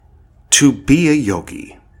To Be a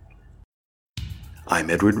Yogi.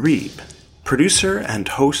 I'm Edward Reeb, producer and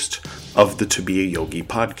host of the To Be a Yogi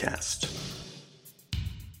podcast.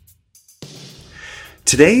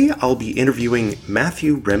 Today I'll be interviewing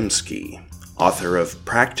Matthew Remski, author of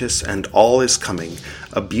Practice and All is Coming: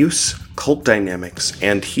 Abuse, Cult Dynamics,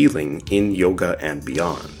 and Healing in Yoga and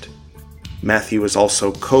Beyond. Matthew is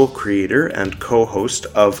also co-creator and co-host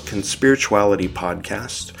of Conspirituality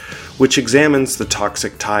Podcast, which examines the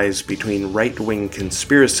toxic ties between right-wing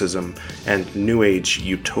conspiracism and New Age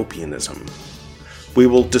utopianism. We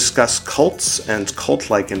will discuss cults and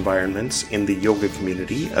cult-like environments in the yoga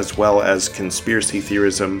community, as well as conspiracy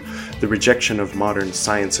theorism, the rejection of modern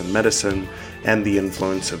science and medicine, and the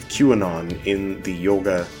influence of QAnon in the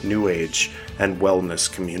yoga, New Age, and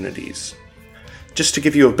wellness communities. Just to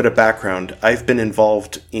give you a bit of background, I've been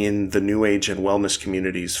involved in the New Age and wellness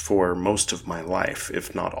communities for most of my life,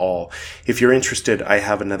 if not all. If you're interested, I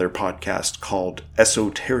have another podcast called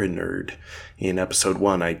Esoteranerd. In episode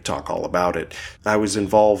 1, I talk all about it. I was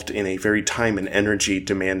involved in a very time and energy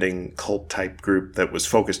demanding cult-type group that was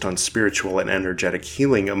focused on spiritual and energetic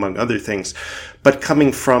healing, among other things, but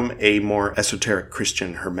coming from a more esoteric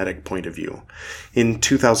Christian hermetic point of view. In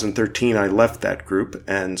 2013, I left that group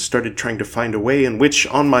and started trying to find a way in which,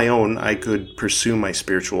 on my own, I could pursue my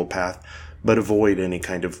spiritual path, but avoid any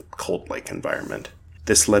kind of cult-like environment.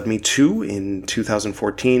 This led me to, in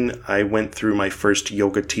 2014, I went through my first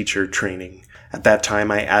yoga teacher training. At that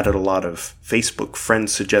time, I added a lot of Facebook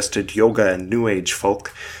friend-suggested yoga and New Age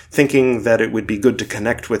folk, thinking that it would be good to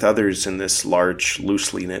connect with others in this large,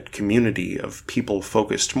 loosely knit community of people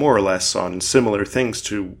focused more or less on similar things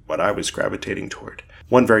to what I was gravitating toward.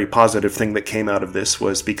 One very positive thing that came out of this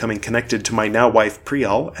was becoming connected to my now wife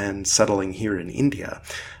Priyal and settling here in India.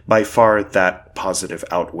 By far, that positive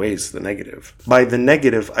outweighs the negative. By the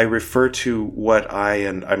negative, I refer to what I,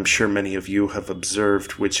 and I'm sure many of you have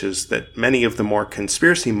observed, which is that many of the more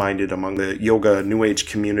conspiracy-minded among the yoga New Age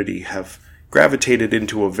community have gravitated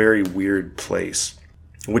into a very weird place,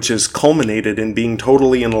 which has culminated in being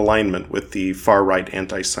totally in alignment with the far-right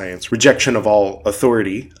anti-science rejection of all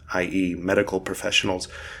authority, i.e. medical professionals,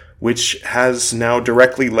 which has now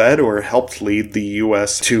directly led or helped lead the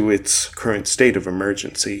U.S. to its current state of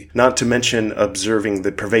emergency, not to mention observing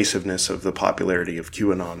the pervasiveness of the popularity of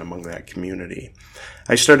QAnon among that community.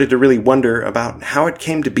 I started to really wonder about how it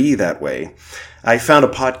came to be that way. I found a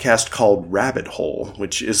podcast called Rabbit Hole,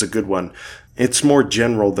 which is a good one. It's more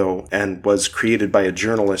general, though, and was created by a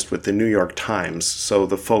journalist with the New York Times, so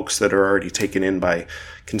the folks that are already taken in by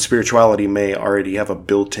conspirituality may already have a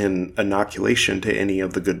built-in inoculation to any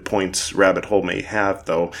of the good points Rabbit Hole may have,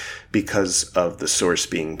 though, because of the source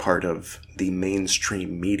being part of the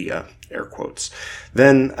mainstream media, air quotes.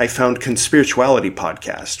 Then I found Conspirituality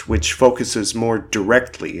Podcast, which focuses more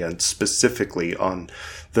directly and specifically on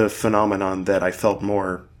the phenomenon that I felt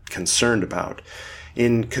more concerned about.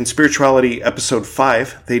 In Conspirituality Episode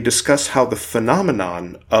 5, they discuss how the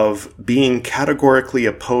phenomenon of being categorically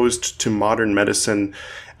opposed to modern medicine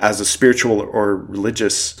as a spiritual or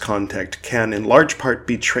religious context can in large part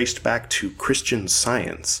be traced back to Christian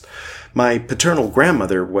Science. My paternal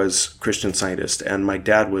grandmother was Christian Scientist, and my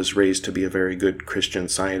dad was raised to be a very good Christian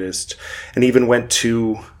Scientist, and even went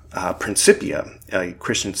to Principia, a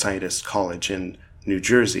Christian Scientist college in New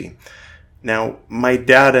Jersey. Now, my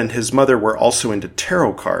dad and his mother were also into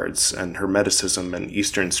tarot cards and Hermeticism and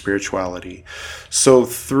Eastern spirituality. So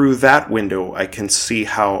through that window, I can see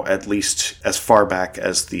how, at least as far back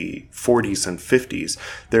as the 40s and 50s,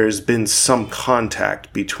 there has been some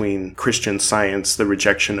contact between Christian Science, the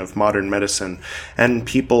rejection of modern medicine, and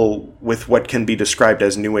people with what can be described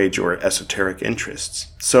as New Age or esoteric interests.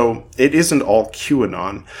 So it isn't all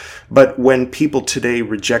QAnon, but when people today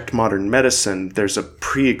reject modern medicine, there's a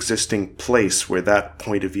pre-existing place where that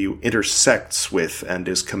point of view intersects with and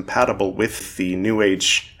is compatible with the New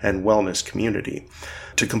Age and wellness community.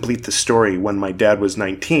 To complete the story, when my dad was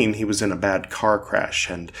 19, he was in a bad car crash,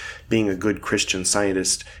 and being a good Christian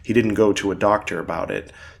Scientist, he didn't go to a doctor about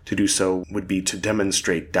it. To do so would be to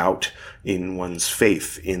demonstrate doubt in one's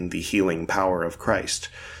faith in the healing power of Christ.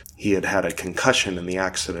 He had had a concussion in the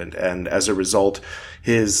accident, and as a result,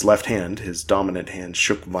 his left hand, his dominant hand,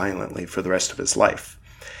 shook violently for the rest of his life.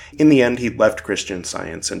 In the end, he left Christian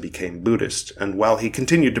Science and became Buddhist, and while he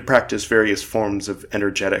continued to practice various forms of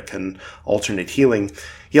energetic and alternate healing,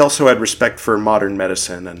 he also had respect for modern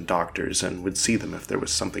medicine and doctors and would see them if there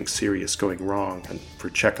was something serious going wrong and for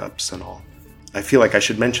checkups and all. I feel like I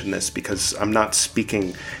should mention this because I'm not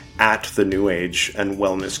speaking at the New Age and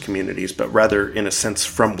wellness communities, but rather in a sense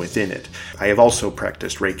from within it. I have also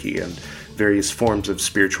practiced Reiki and various forms of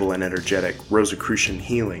spiritual and energetic Rosicrucian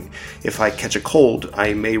healing. If I catch a cold,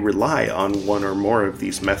 I may rely on one or more of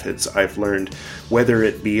these methods I've learned, whether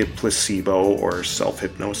it be a placebo or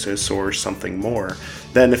self-hypnosis or something more.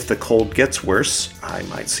 Then if the cold gets worse, I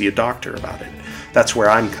might see a doctor about it. That's where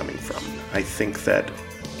I'm coming from. I think that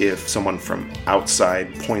if someone from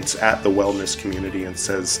outside points at the wellness community and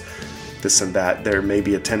says this and that, there may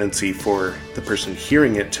be a tendency for the person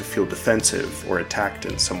hearing it to feel defensive or attacked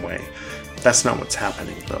in some way. That's not what's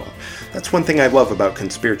happening, though. That's one thing I love about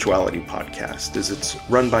Conspirituality Podcast, is it's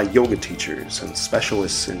run by yoga teachers and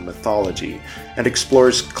specialists in mythology, and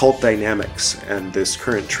explores cult dynamics and this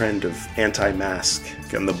current trend of anti-mask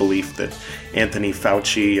and the belief that Anthony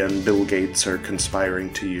Fauci and Bill Gates are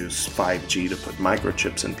conspiring to use 5G to put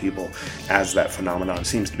microchips in people, as that phenomenon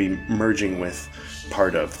seems to be merging with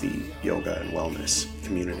part of the yoga and wellness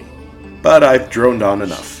community. But I've droned on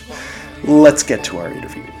enough. Let's get to our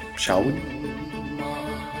interview, shall we?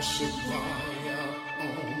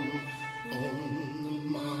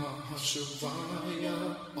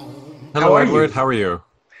 Hello, Edward. How are you?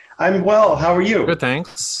 I'm well. How are you? Good,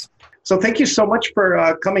 thanks. So thank you so much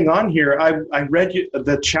for coming on here. I read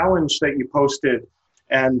the challenge that you posted,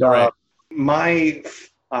 and Right. my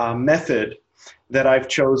method that I've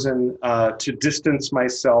chosen to distance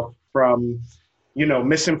myself from,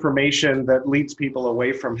 misinformation that leads people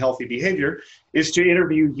away from healthy behavior is to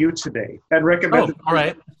interview you today and recommend that all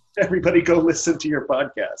right. everybody go listen to your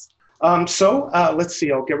podcast. So let's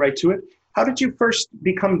see, I'll get right to it. How did you first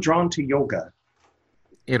become drawn to yoga?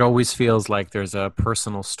 It always feels like there's a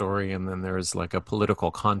personal story and then there's like a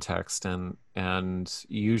political context, and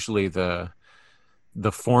usually the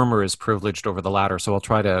former is privileged over the latter. So I'll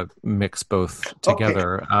try to mix both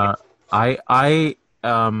together. Okay.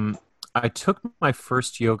 I took my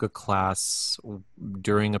first yoga class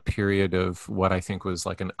during a period of what I think was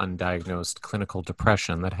like an undiagnosed clinical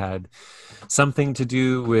depression that had something to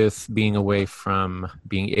do with being away from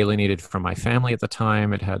being alienated from my family at the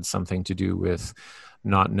time. It had something to do with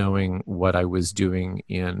not knowing what I was doing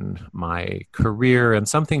in my career, and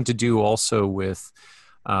something to do also with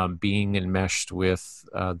being enmeshed with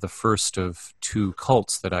the first of two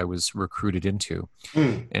cults that I was recruited into.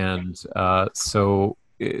 And so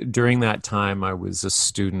during that time, I was a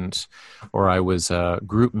student, or I was a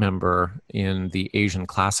group member in the Asian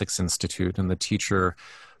Classics Institute, and the teacher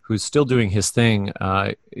who's still doing his thing,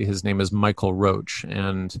 his name is Michael Roach,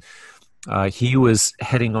 and he was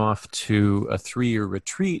heading off to a 3-year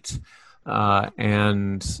retreat,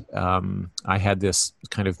 and I had this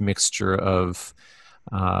kind of mixture of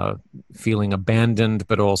feeling abandoned,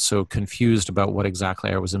 but also confused about what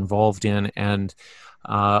exactly I was involved in. And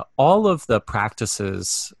all of the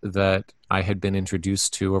practices that I had been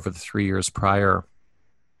introduced to over the 3 years prior,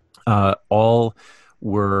 all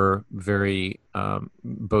were very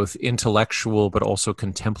both intellectual but also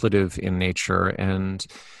contemplative in nature, and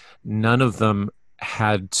none of them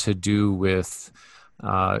had to do with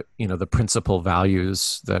the principal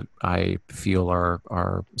values that I feel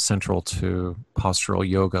are central to postural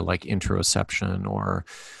yoga, like interoception, or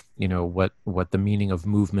what the meaning of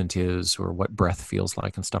movement is, or what breath feels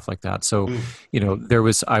like, and stuff like that. So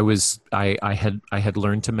I had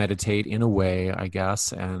learned to meditate in a way, I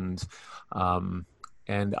guess, and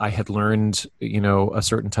I had learned a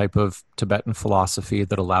certain type of Tibetan philosophy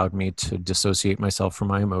that allowed me to dissociate myself from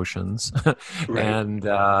my emotions. Right.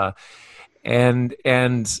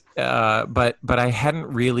 But I hadn't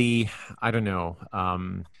really,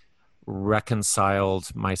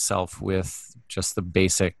 reconciled myself with just the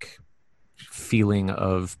basic feeling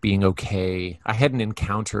of being okay. I hadn't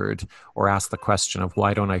encountered or asked the question of,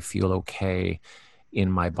 why don't I feel okay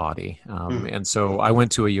in my body? And so I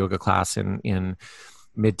went to a yoga class in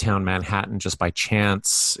Midtown Manhattan just by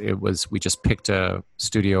chance. We just picked a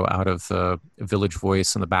studio out of the Village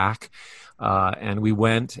Voice in the back, and we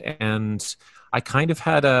went, and I kind of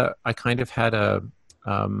had an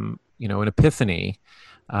epiphany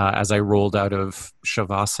as I rolled out of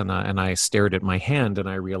Shavasana, and I stared at my hand, and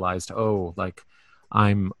I realized,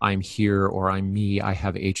 I'm here, or I'm me. I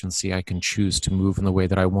have agency. I can choose to move in the way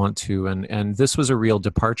that I want to. And this was a real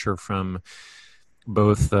departure from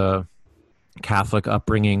both the Catholic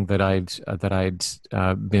upbringing that I'd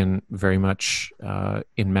been very much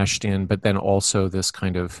enmeshed in, but then also this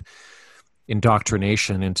kind of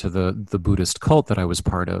indoctrination into the Buddhist cult that I was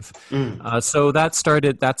part of. So that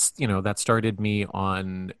started me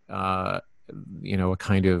on a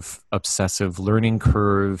kind of obsessive learning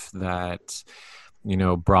curve that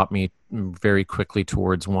brought me very quickly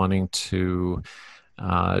towards wanting to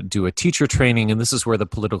do a teacher training, and this is where the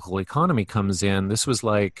political economy comes in. This was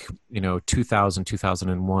like 2000,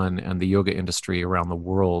 2001, and the yoga industry around the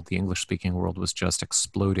world, the English-speaking world, was just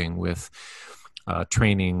exploding with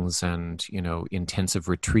trainings and intensive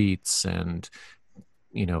retreats and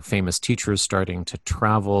famous teachers starting to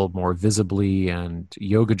travel more visibly, and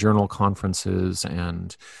yoga journal conferences,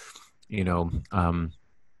 and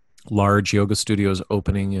large yoga studios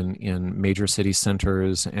opening in major city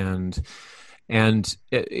centers, and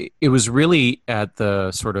it was really at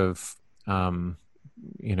the sort of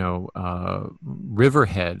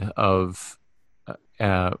riverhead of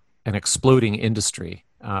an exploding industry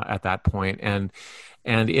at that point, and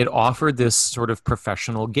it offered this sort of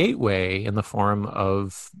professional gateway in the form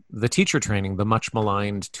of the teacher training, the much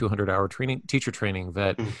maligned 200-hour teacher training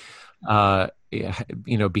that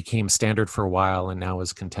became standard for a while and now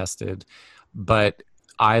is contested. But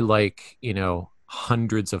I, like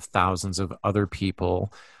hundreds of thousands of other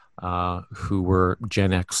people who were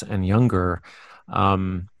Gen X and younger,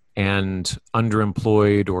 and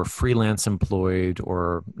underemployed or freelance employed,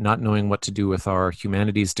 or not knowing what to do with our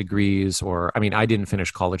humanities degrees, or I didn't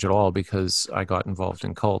finish college at all because I got involved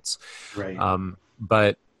in cults. Right.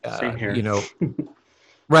 But Same here.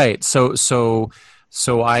 Right. So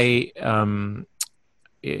I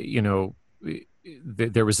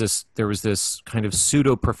there was this kind of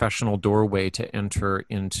pseudo professional doorway to enter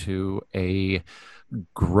into a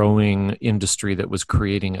growing industry that was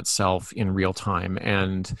creating itself in real time,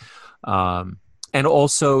 and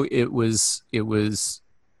also it was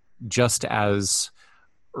just as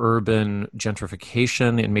urban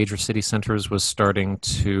gentrification in major city centers was starting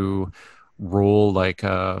to roll like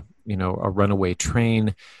a runaway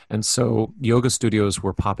train. And so yoga studios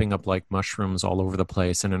were popping up like mushrooms all over the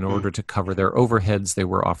place. And in order to cover their overheads, they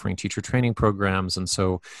were offering teacher training programs. And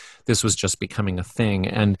so this was just becoming a thing.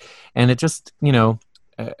 And it just,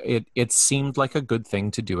 it seemed like a good thing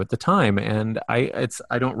to do at the time. And I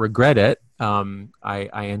don't regret it. I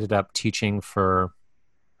ended up teaching for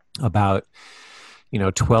about,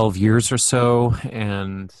 12 years or so.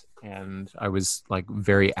 And I was like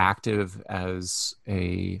very active as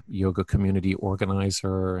a yoga community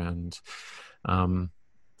organizer, and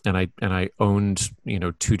I owned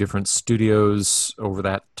 2 different studios over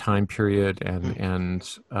that time period, and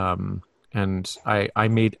I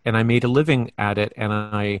made a living at it, and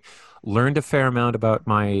I learned a fair amount about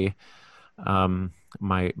my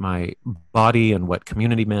body and what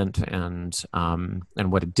community meant, and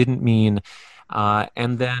what it didn't mean.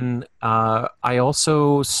 And then I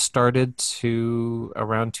also started to,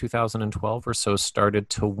 around 2012 or so, started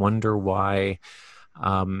to wonder why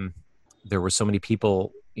there were so many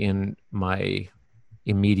people in my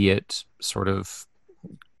immediate sort of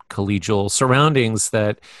collegial surroundings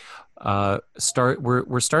that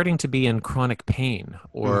were starting to be in chronic pain,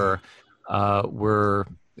 or were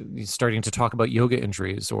starting to talk about yoga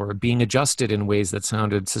injuries, or being adjusted in ways that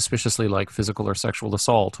sounded suspiciously like physical or sexual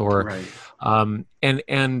assault, or right.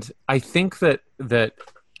 And I think that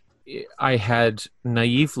I had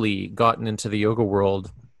naively gotten into the yoga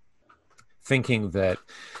world thinking that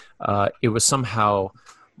it was somehow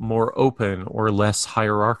more open or less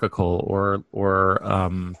hierarchical, or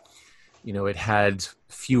it had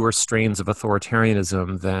fewer strains of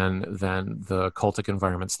authoritarianism than the cultic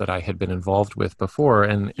environments that I had been involved with before,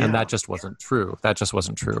 and that just wasn't true. That just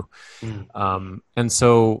wasn't true. And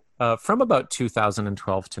so from about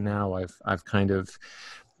 2012 to now, I've kind of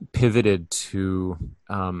pivoted to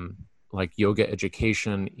like yoga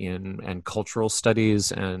education and cultural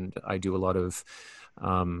studies, and I do a lot of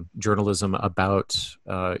journalism about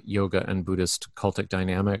yoga and Buddhist cultic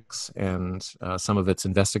dynamics, and some of it's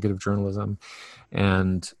investigative journalism.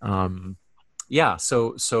 And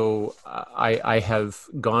so I have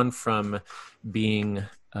gone from being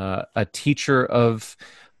a teacher of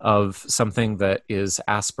something that is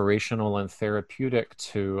aspirational and therapeutic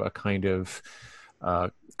to a kind of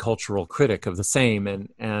cultural critic of the same,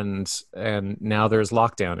 and now there's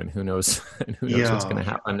lockdown, and who knows what's going to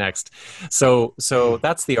happen next. So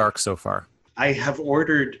that's the arc so far. I have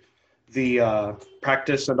ordered the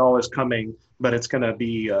Practice and All Is Coming, but it's going to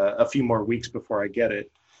be a few more weeks before I get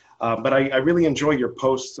it. But I really enjoy your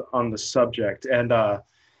posts on the subject, and I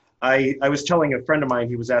was telling a friend of mine,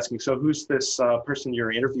 he was asking, so who's this person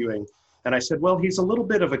you're interviewing? And I said, well, he's a little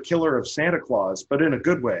bit of a killer of Santa Claus, but in a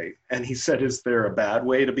good way. And he said, is there a bad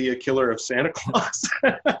way to be a killer of Santa Claus?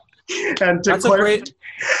 And that's a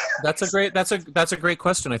great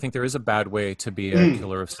question. I think there is a bad way to be a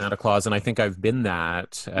killer of Santa Claus, and I think I've been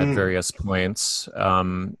that at various points.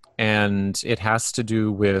 And it has to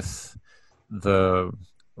do with the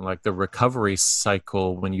like the recovery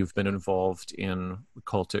cycle when you've been involved in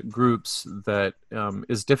cultic groups that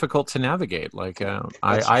is difficult to navigate. Like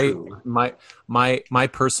That's I true. my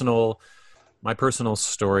personal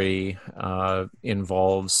story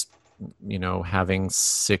involves, you know, having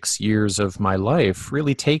 6 years of my life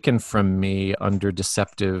really taken from me under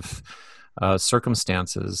deceptive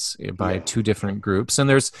circumstances by Yeah. two different groups. And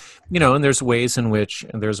there's, you know, and there's ways in which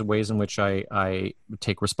I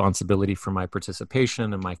take responsibility for my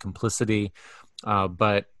participation and my complicity.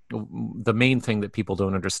 But the main thing that people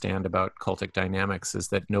don't understand about cultic dynamics is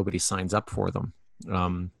that nobody signs up for them.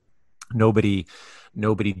 Um, nobody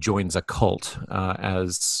nobody joins a cult,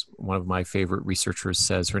 as one of my favorite researchers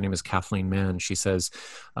says. Her name is Kathleen Mann. She says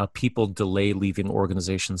people delay leaving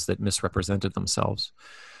organizations that misrepresented themselves.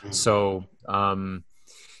 Mm. So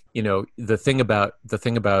you know, the thing about the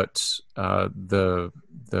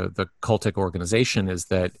cultic organization is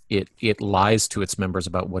that it lies to its members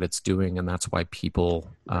about what it's doing, and that's why people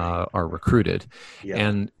Right. are recruited.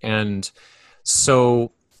 Yeah. And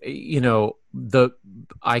so, you know,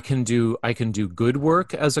 I can do good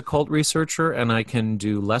work as a cult researcher, and I can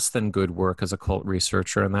do less than good work as a cult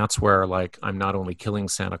researcher, and that's where, like, I'm not only killing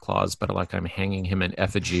Santa Claus, but like I'm hanging him in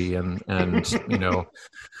effigy, and you know,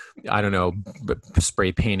 I don't know,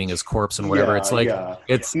 spray painting his corpse and whatever. Yeah. It's like Yeah.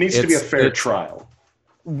 It it's needs to be a it's fair it trial.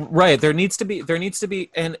 right. There needs to be and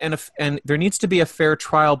there needs to be a fair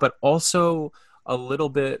trial, but also a little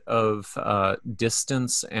bit of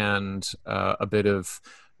distance and a bit of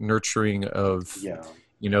nurturing of, Yeah.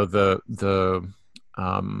 you know, the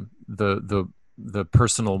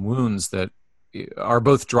personal wounds that are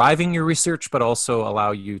both driving your research but also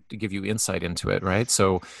allow you to give you insight into it, right?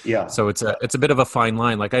 So Yeah. so it's a bit of a fine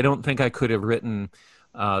line. Like, I don't think I could have written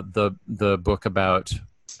the book about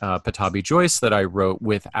Patabi Joyce that I wrote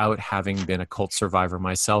without having been a cult survivor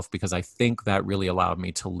myself, because I think that really allowed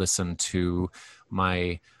me to listen to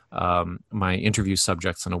my my interview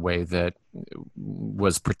subjects in a way that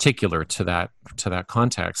was particular to that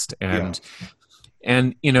context. Yeah.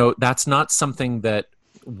 And you know, that's not something that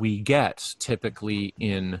we get typically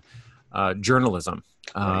in journalism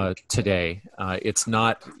Right. today. It's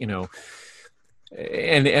not, you know,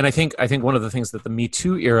 and I think one of the things that the Me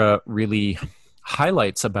Too era really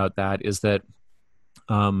highlights about that is that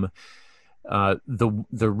um,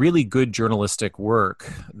 the really good journalistic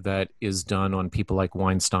work that is done on people like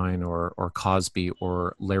Weinstein or Cosby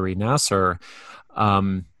or Larry Nasser,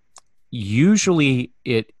 um, usually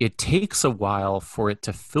it takes a while for it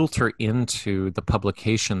to filter into the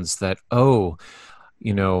publications that, oh,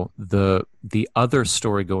 you know, the other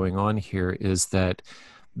story going on here is that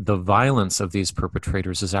the violence of these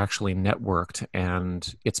perpetrators is actually networked,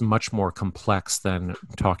 and it's much more complex than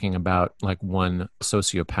talking about like one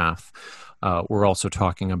sociopath. We're also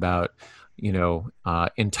talking about, you know,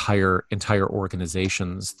 entire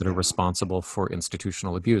organizations that are Yeah. responsible for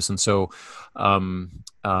institutional abuse. And so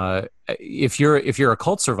if you're a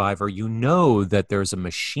cult survivor, you know that there's a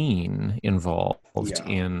machine involved Yeah.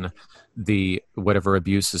 in the whatever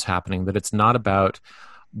abuse is happening, that it's not about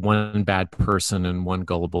one bad person and one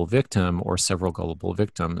gullible victim or several gullible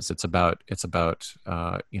victims. It's about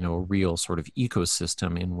you know, a real sort of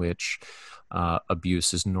ecosystem in which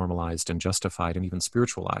abuse is normalized and justified and even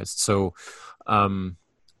spiritualized. Um,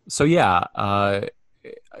 so yeah,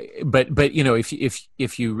 but you know,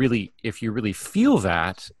 if you really feel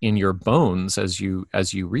that in your bones as you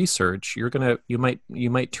research, you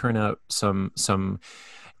might turn out some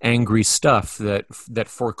angry stuff that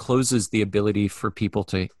forecloses the ability for people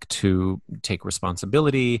to take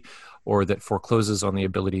responsibility, or that forecloses on the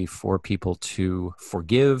ability for people to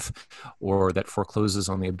forgive, or that forecloses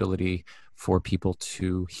on the ability for people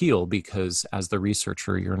to heal, because as the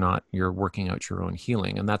researcher you're working out your own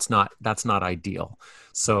healing, and that's not ideal.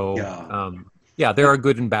 So Yeah. yeah, there are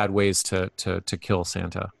good and bad ways to kill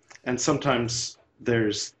Santa. And sometimes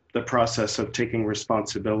there's the process of taking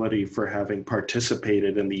responsibility for having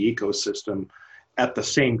participated in the ecosystem at the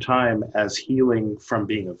same time as healing from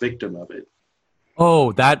being a victim of it.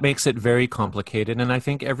 Oh, that makes it very complicated, and I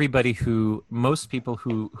think most people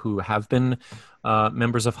who have been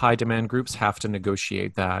members of high demand groups have to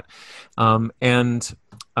negotiate that, and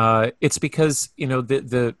it's because, you know,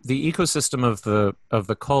 the ecosystem of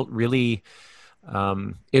the cult really,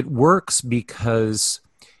 it works because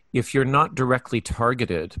if you're not directly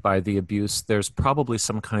targeted by the abuse, there's probably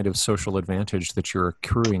some kind of social advantage that you're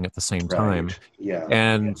accruing at the same time, Right. Yeah.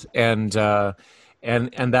 and and uh,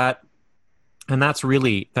 and and that's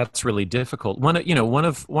really difficult. One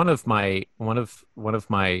of my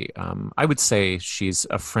I would say she's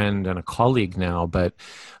a friend and a colleague now, but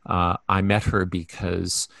I met her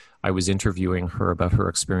because I was interviewing her about her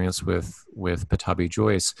experience with Patabi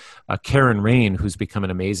Joyce. Karen Rain, who's become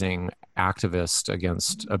an amazing activist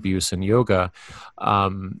against abuse in yoga,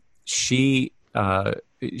 she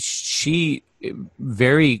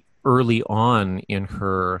very early on in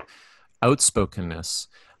her outspokenness.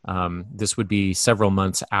 This would be several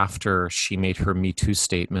months after she made her Me Too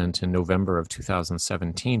statement in November of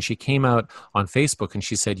 2017. She came out on Facebook and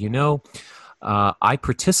she said, I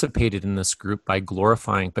participated in this group by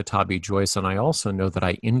glorifying Patabi Joyce, and I also know that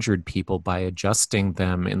I injured people by adjusting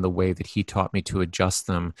them in the way that he taught me to adjust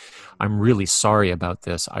them. I'm really sorry about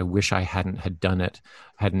this. I wish I hadn't done it,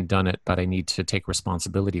 but I need to take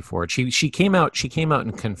responsibility for it. She came out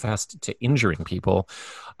and confessed to injuring people,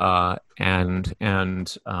 and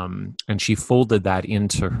she folded that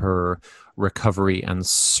into her recovery and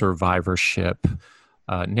survivorship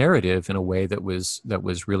narrative in a way that was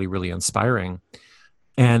really, really inspiring.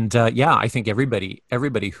 And I think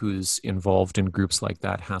everybody who's involved in groups like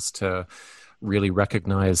that has to really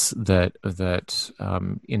recognize that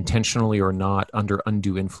intentionally or not, under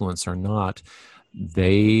undue influence or not,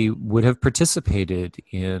 they would have participated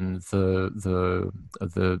in the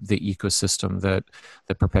ecosystem that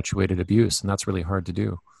perpetuated abuse, and that's really hard to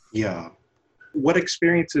do. Yeah. What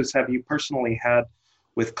experiences have you personally had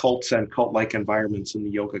with cults and cult-like environments in the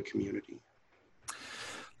yoga community?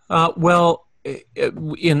 Well,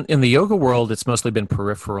 in the yoga world, it's mostly been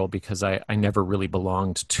peripheral because I never really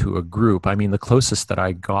belonged to a group. I mean, the closest that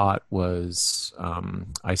I got was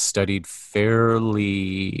I studied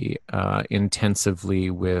fairly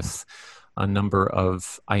intensively with a number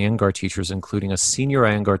of Iyengar teachers, including a senior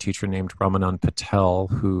Iyengar teacher named Ramanand Patel,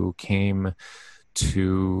 who came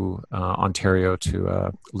to Ontario, to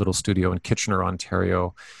a little studio in Kitchener,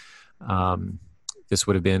 Ontario. This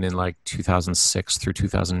would have been in like 2006 through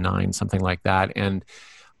 2009, something like that. And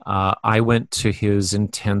I went to his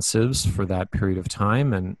intensives for that period of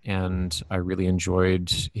time, and I really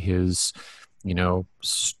enjoyed his,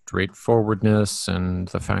 straightforwardness and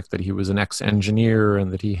the fact that he was an ex-engineer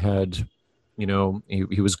and that he had,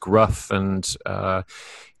 he was gruff and,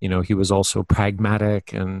 he was also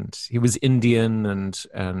pragmatic, and he was Indian, and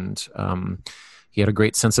he had a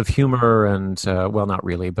great sense of humor, and well, not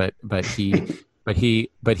really, but he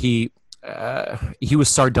was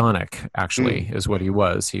sardonic, actually, is what he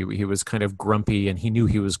was. He was kind of grumpy, and he knew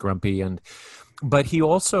he was grumpy, but he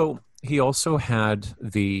also had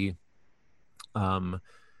the,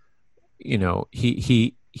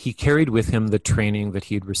 he carried with him the training that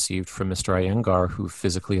he had received from Mr. Iyengar, who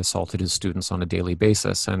physically assaulted his students on a daily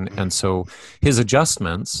basis. And so his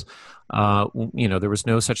adjustments, there was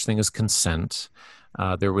no such thing as consent.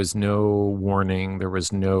 There was no warning. There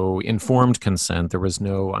was no informed consent. There was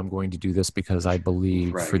no, I'm going to do this because I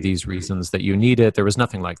believe for these reasons that you need it. There was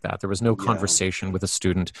nothing like that. There was no conversation with a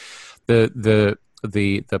student. The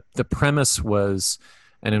premise was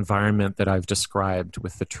an environment that I've described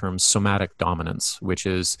with the term somatic dominance, which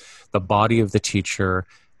is the body of the teacher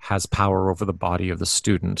has power over the body of the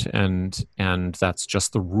student, and that's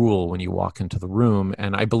just the rule when you walk into the room.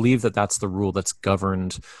 And I believe that that's the rule that's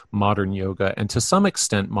governed modern yoga and to some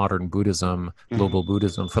extent modern Buddhism, global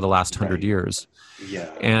Buddhism, for the last 100 years.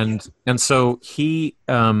 Yeah. And so he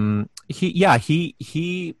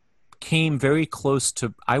came very close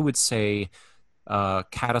to, I would say,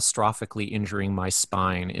 catastrophically injuring my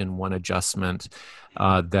spine in one adjustment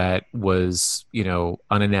that was,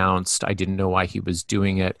 unannounced. I didn't know why he was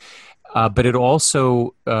doing it. But it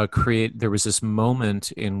also there was this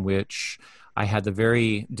moment in which I had the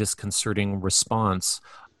very disconcerting response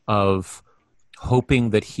of hoping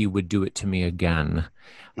that he would do it to me again.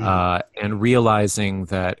 And realizing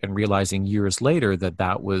years later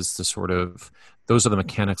that was the sort of, those are the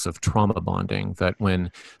mechanics of trauma bonding, that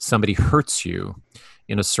when somebody hurts you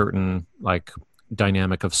in a certain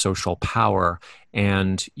dynamic of social power,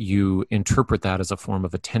 and you interpret that as a form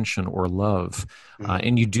of attention or love,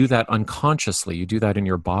 and you do that unconsciously, you do that in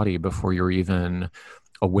your body before you're even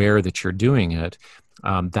aware that you're doing it.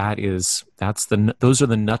 Those are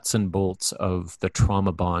the nuts and bolts of the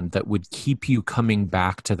trauma bond that would keep you coming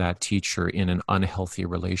back to that teacher in an unhealthy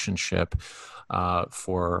relationship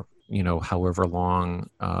for however long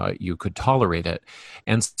you could tolerate it.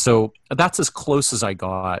 And so that's as close as I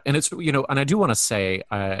got. And it's, and I do want to say,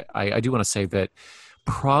 I do want to say that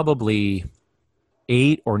probably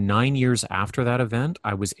 8 or 9 years after that event,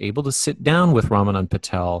 I was able to sit down with Ramanand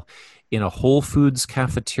Patel in a Whole Foods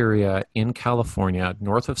cafeteria in California,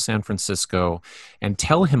 north of San Francisco, and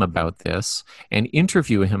tell him about this and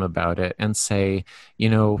interview him about it and say, you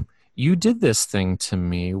know, you did this thing to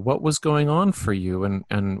me. What was going on for you?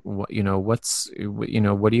 And you know,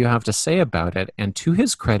 what do you have to say about it? And to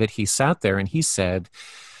his credit, he sat there and he said,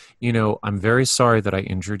 you know, I'm very sorry that I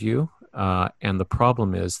injured you. And the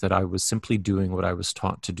problem is that I was simply doing what I was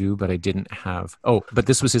taught to do, but I didn't have, oh, but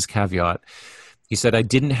this was his caveat. He said, I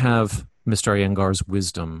didn't have Mr. Iyengar's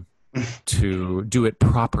wisdom to do it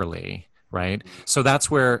properly, right? So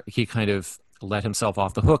that's where he kind of let himself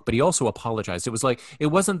off the hook, but he also apologized. It was like, it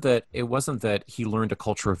wasn't that he learned a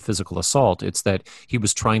culture of physical assault. It's that he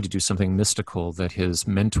was trying to do something mystical that his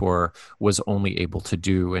mentor was only able to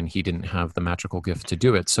do, and he didn't have the magical gift to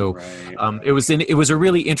do it. So Right. it was a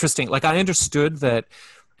really interesting, like, I understood that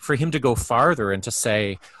for him to go farther and to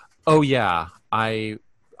say, oh yeah, I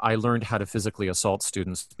learned how to physically assault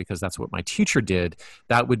students because that's what my teacher did,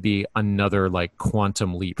 that would be another like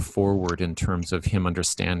quantum leap forward in terms of him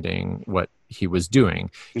understanding what he was doing.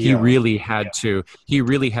 Yeah. He really had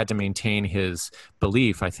to maintain his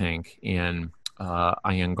belief, I think, in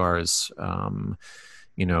Iyengar's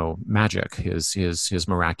you know, magic, his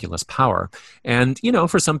miraculous power. And, you know,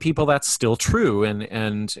 for some people that's still true,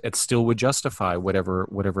 and it still would justify whatever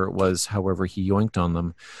it was, however he yoinked on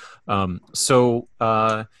them. So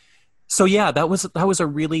yeah, that was a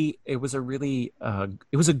really, it was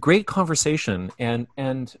a great conversation,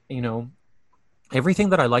 and you know, everything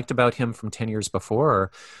that I liked about him from 10 years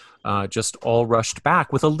before just all rushed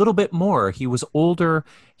back with a little bit more. He was older.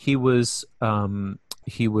 He was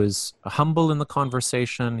humble in the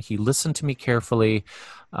conversation. He listened to me carefully,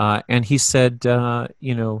 and he said,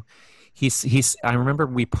 you know, I remember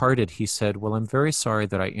we parted. He said, well, I'm very sorry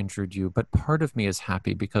that I injured you, but part of me is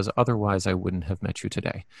happy because otherwise I wouldn't have met you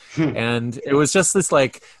today. And it was just this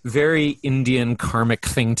like very Indian karmic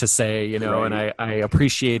thing to say, you know, Right. and I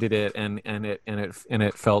appreciated it, and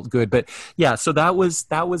it felt good. But yeah, so that was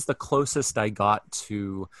the closest I got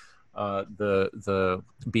to the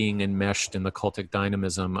being enmeshed in the cultic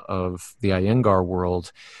dynamism of the Iyengar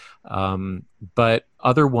world. But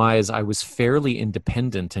otherwise, I was fairly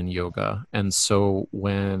independent in yoga. And so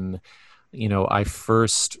when, you know, I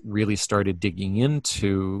first really started digging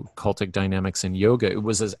into cultic dynamics in yoga, it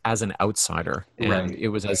was as an outsider. And Right. it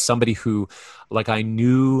was as somebody who, like, I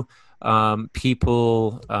knew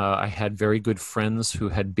people. I had very good friends who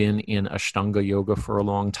had been in Ashtanga yoga for a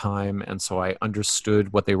long time, and so I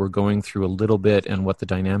understood what they were going through a little bit and what the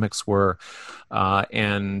dynamics were.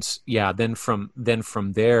 And yeah, then from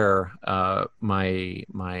there, my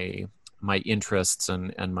interests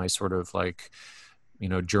and my sort of like, you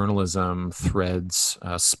know, journalism threads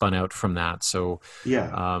spun out from that. So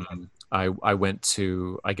Yeah. I went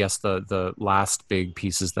to, I guess the last big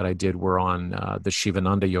pieces that I did were on the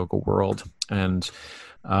Shivananda yoga world, and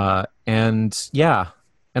yeah,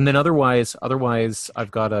 and then otherwise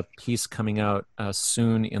I've got a piece coming out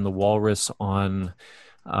soon in the Walrus on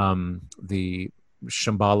the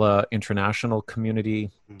Shambhala international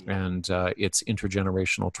community and its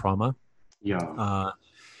intergenerational trauma. Yeah.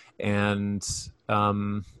 And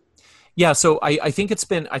yeah, so I think it's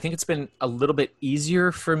been a little bit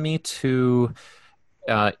easier for me to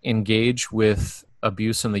engage with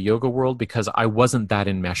abuse in the yoga world because I wasn't that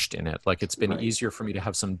enmeshed in it. Like, it's been Right. easier for me to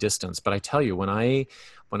have some distance. But I tell you, when I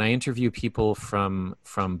interview people from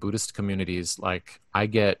Buddhist communities, like, I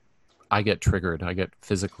get triggered. I get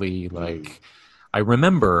physically like, I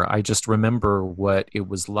just remember what it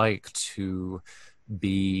was like to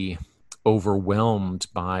be overwhelmed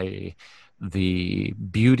by the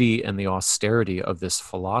beauty and the austerity of this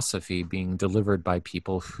philosophy being delivered by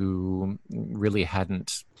people who really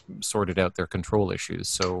hadn't sorted out their control issues.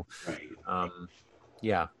 So, Right.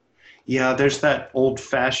 yeah. Yeah, there's that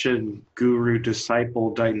old-fashioned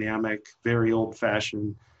guru-disciple dynamic, very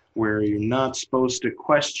old-fashioned, where you're not supposed to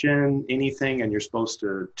question anything and you're supposed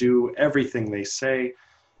to do everything they say.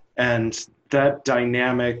 And that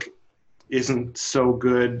dynamic isn't so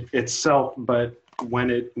good itself, but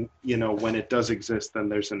when it does exist, then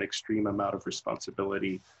there's an extreme amount of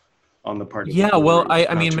responsibility on the part of the Yeah, well, guru I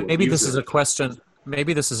not mean, to abuse it. maybe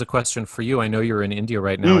this is a question for you. I know you're in India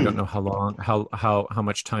right now. I don't Mm, know how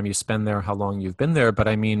much time you spend there, how long you've been there, but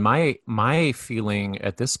I mean, my feeling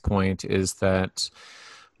at this point is that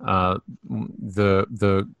the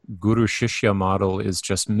guru shishya model is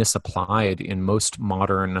just misapplied in most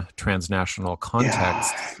modern transnational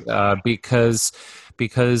contexts, yeah. because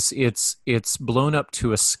it's blown up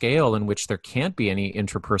to a scale in which there can't be any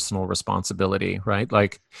interpersonal responsibility, right?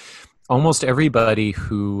 Like, almost everybody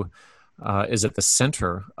who is at the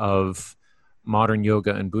center of modern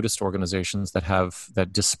yoga and Buddhist organizations that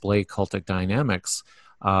display cultic dynamics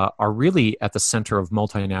are really at the center of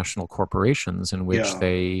multinational corporations in which Yeah.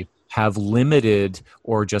 they have limited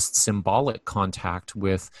or just symbolic contact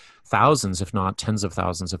with thousands, if not tens of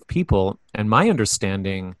thousands of people. And my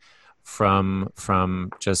understanding from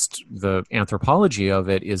just the anthropology of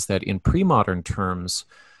it is that in pre-modern terms,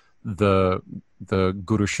 the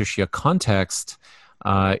guru shishya context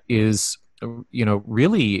is,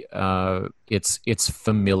 really it's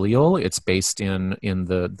familial. It's based in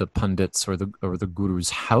the pundits or the guru's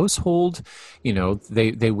household.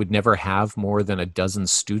 They would never have more than a dozen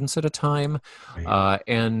students at a time, Right.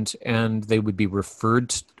 and they would be referred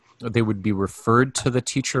to the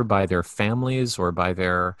teacher by their families or by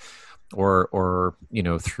their or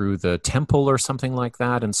through the temple or something like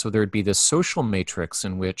that. And so there'd be this social matrix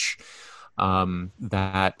in which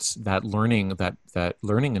that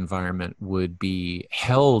learning environment would be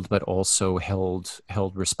held, but also held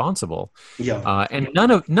responsible. Yeah. And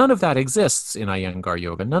none of that exists in Iyengar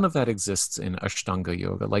yoga. None of that exists in Ashtanga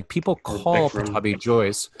yoga. Like people Or call Bikram. Patabi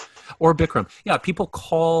Joyce or Bikram. Yeah, people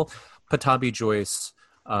call Patabi Joyce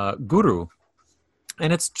guru.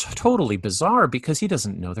 And it's totally bizarre because he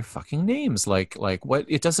doesn't know their fucking names. Like what?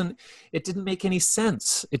 It didn't make any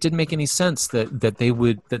sense. It didn't make any sense that they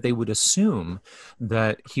would assume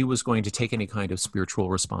that he was going to take any kind of spiritual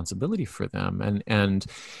responsibility for them. And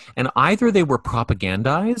either they were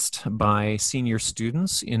propagandized by senior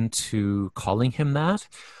students into calling him that,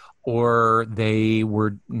 or they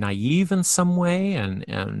were naive in some way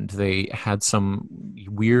and they had some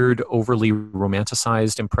weird, overly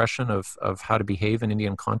romanticized impression of how to behave in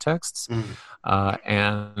Indian contexts. Mm.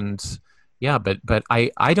 And yeah, but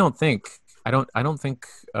I don't think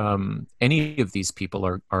any of these people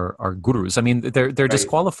are gurus. I mean, they're Right.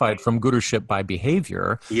 disqualified from guruship by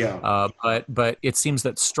behavior, Yeah. but it seems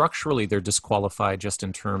that structurally they're disqualified just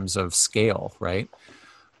in terms of scale, right?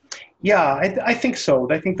 Yeah, I think so.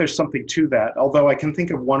 I think there's something to that. Although I can think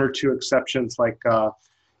of one or two exceptions, like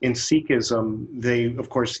in Sikhism, they of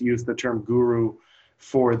course use the term guru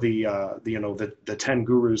for the 10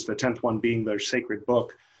 gurus, the 10th one being their sacred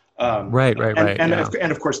book. Right. Yeah.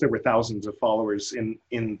 And of course there were thousands of followers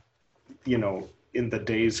in the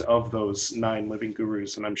days of those 9 living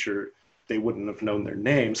gurus, and I'm sure they wouldn't have known their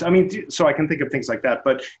names. I mean, so I can think of things like that.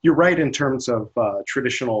 But you're right in terms of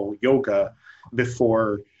traditional yoga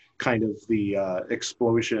before kind of the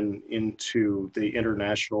explosion into the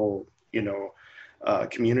international,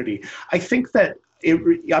 community. I think that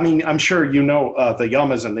I'm sure the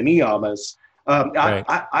yamas and the niyamas. Right.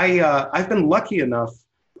 I've been lucky enough,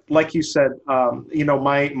 like you said,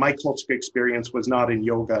 my cultic experience was not in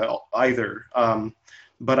yoga either.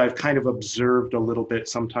 But I've kind of observed a little bit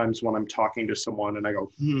sometimes when I'm talking to someone and I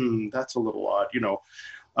go, that's a little odd,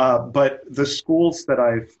 But the schools that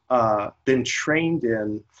I've been trained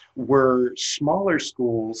in were smaller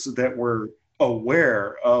schools that were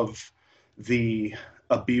aware of the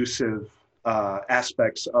abusive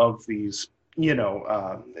aspects of these,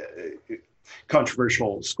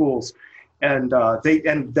 controversial schools. And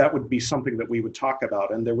that would be something that we would talk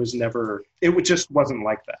about. And there was never, just wasn't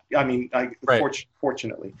like that. I mean, Right.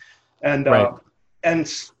 fortunately. And, Right.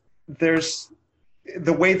 and there's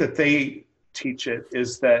the way that they teach it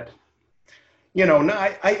is that, no,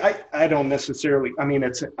 I don't necessarily, I mean,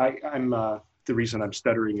 I'm the reason I'm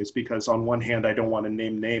stuttering is because on one hand, I don't want to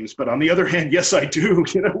name names, but on the other hand, yes, I do,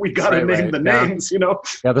 we got to name the names,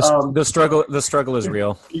 Yeah, the struggle is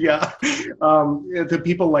real. Yeah. The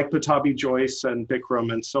people like Patabi Joyce and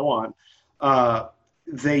Bikram and so on,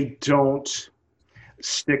 they don't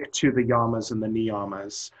stick to the yamas and the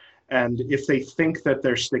niyamas. And if they think that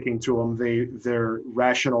they're sticking to them, they're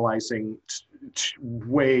rationalizing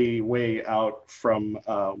way, way out from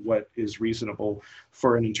what is reasonable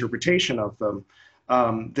for an interpretation of them.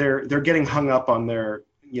 They're getting hung up on their,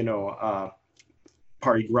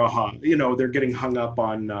 parigraha. They're getting hung up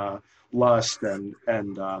on lust and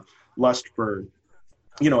lust for,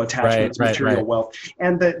 attachments, material wealth,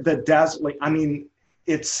 and the dazzling. I mean,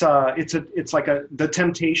 it's like the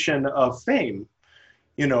temptation of fame.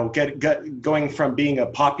 Going from being a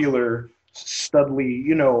popular studly,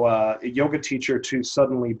 yoga teacher to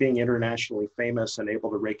suddenly being internationally famous and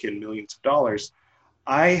able to rake in millions of dollars.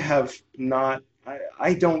 I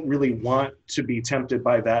don't really want to be tempted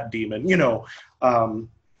by that demon. I'm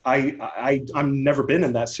never been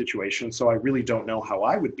in that situation, so I really don't know how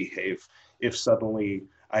I would behave if suddenly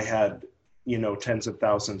I had, tens of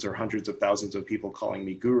thousands or hundreds of thousands of people calling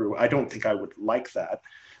me guru. I don't think I would like that.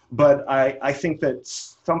 but I think that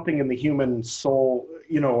something in the human soul,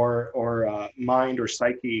 or mind or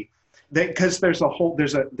psyche, because there's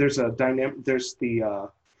a dynamic, there's the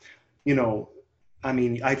you know, I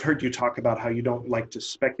mean, I've heard you talk about how you don't like to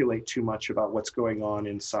speculate too much about what's going on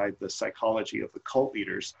inside the psychology of the cult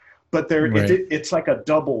leaders, but Right. it's like a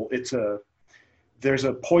double. There's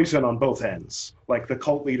a poison on both ends. Like the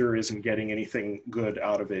cult leader isn't getting anything good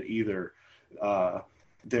out of it either. Uh,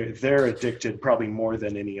 they're addicted probably more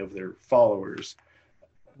than any of their followers.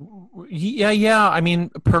 Yeah. I mean,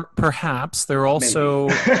 perhaps they're Maybe. also.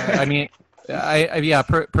 I mean, yeah,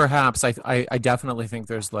 perhaps. I definitely think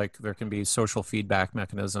there can be social feedback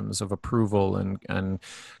mechanisms of approval and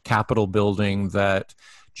capital building that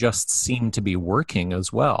just seem to be working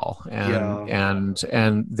as well, and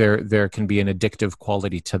Yeah. there can be an addictive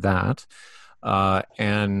quality to that,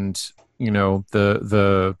 and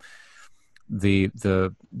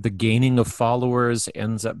the gaining of followers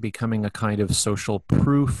ends up becoming a kind of social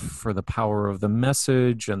proof for the power of the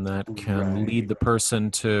message, and that can lead Right. the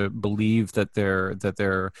person to believe that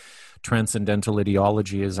their transcendental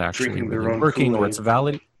ideology is actually Drinking their really own working, or it's Kool-Aid.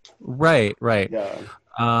 valid. Right. Yeah.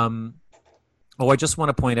 um oh, I just want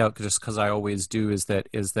to point out, just because I always do, is that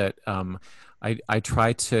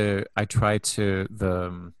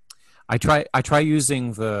I try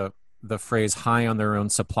using the phrase "high on their own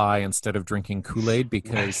supply" instead of drinking Kool-Aid,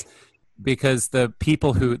 Right. because the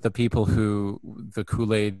people who the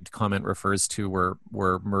Kool-Aid comment refers to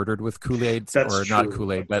were murdered with Kool-Aid, That's or not true.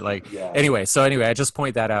 Kool-Aid, but like, Yeah. anyway, I just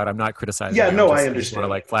point that out. I'm not criticizing Yeah, you. I'm no, I just I just want to understand.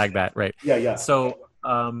 like flag that, right? Yeah, yeah. So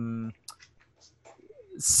um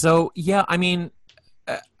yeah, I mean,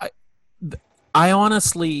 uh, I, I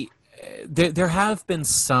honestly, there have been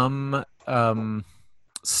some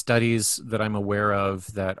studies that I'm aware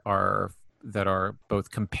of that are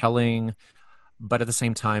both compelling, but at the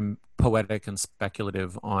same time poetic and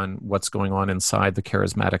speculative on what's going on inside the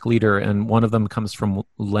charismatic leader. And one of them comes from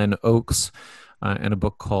Len Oakes, in a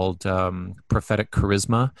book called Prophetic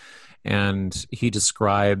Charisma, and he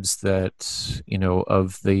describes that,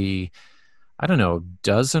 of the, I don't know,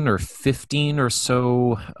 dozen or 15 or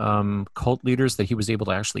so cult leaders that he was able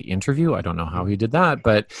to actually interview. I don't know how he did that,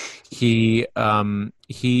 but he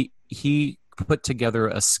put together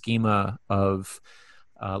a schema of,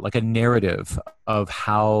 like a narrative of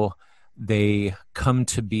how they come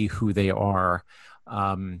to be who they are.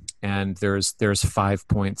 And there's 5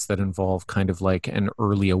 points that involve kind of like an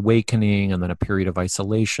early awakening, and then a period of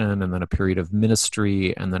isolation, and then a period of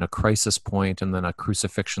ministry, and then a crisis point, and then a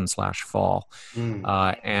crucifixion/fall. Mm.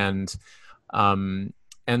 Uh, and um,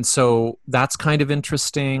 and so that's kind of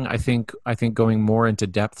interesting. I think going more into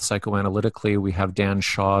depth psychoanalytically, we have Dan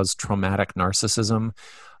Shaw's Traumatic Narcissism,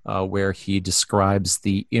 where he describes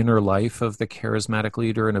the inner life of the charismatic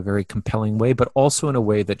leader in a very compelling way, but also in a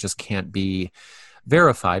way that just can't be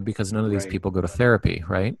verified because none of these Right. people go to therapy,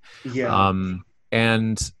 right? Yeah. Um,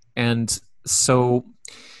 and and so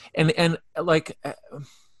and like,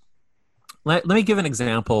 let me give an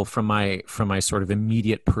example from my sort of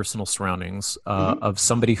immediate personal surroundings, Hmm. of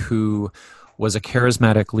somebody who was a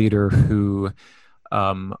charismatic leader who,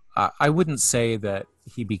 I wouldn't say that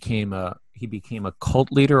he became a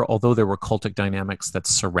cult leader, although there were cultic dynamics that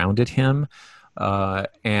surrounded him,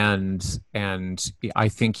 and I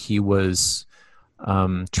think he was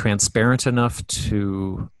transparent enough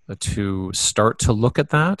to start to look at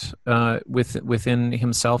that, within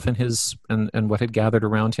himself and what had gathered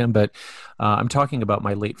around him. But I'm talking about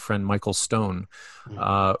my late friend Michael Stone,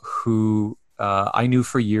 who I knew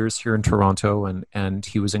for years here in Toronto, and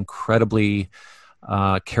he was incredibly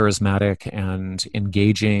charismatic and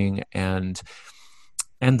engaging, and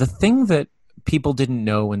the thing that people didn't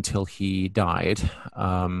know until he died,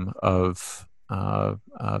 of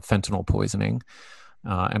fentanyl poisoning,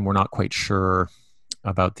 and we're not quite sure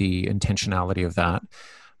about the intentionality of that.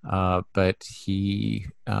 But he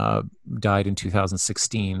died in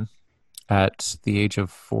 2016 at the age of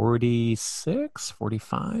 46,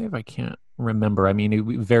 45. I can't remember. I mean, he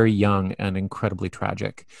was very young and incredibly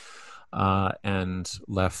tragic, and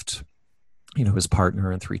left, his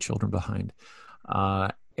partner and three children behind.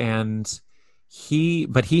 And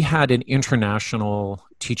but he had an international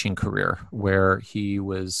teaching career where he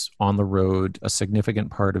was on the road a significant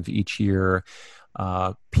part of each year.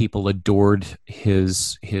 People adored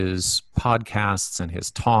his podcasts and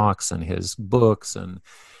his talks and his books, and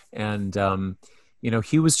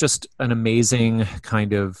he was just an amazing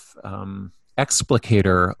kind of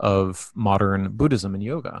explicator of modern Buddhism and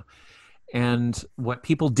yoga. And what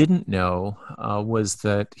people didn't know, was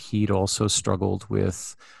that he'd also struggled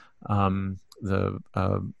with the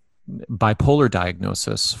bipolar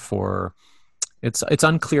diagnosis for It's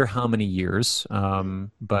unclear how many years,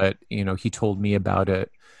 but he told me about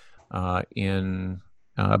it in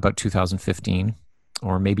about 2015,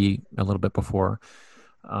 or maybe a little bit before,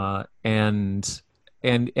 and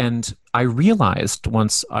I realized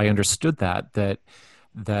once I understood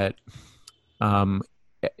that um,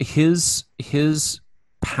 his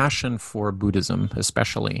passion for Buddhism,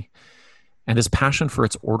 especially, and his passion for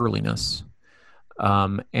its orderliness,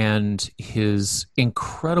 and his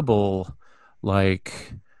incredible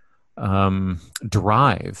like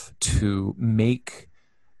drive to make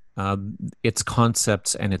its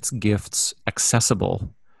concepts and its gifts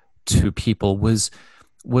accessible to people was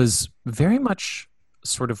very much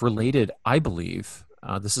sort of related, I believe.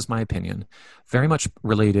 This is my opinion, very much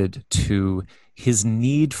related to his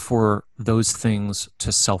need for those things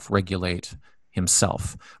to self-regulate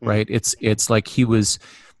himself. Right? It's like he was.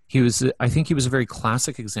 I think he was a very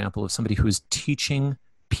classic example of somebody who was teaching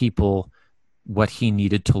people what he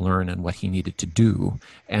needed to learn and what he needed to do,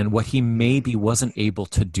 and what he maybe wasn't able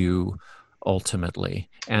to do ultimately.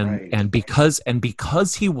 And because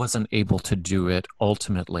he wasn't able to do it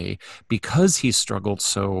ultimately, because he struggled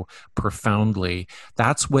so profoundly,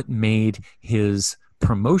 that's what made his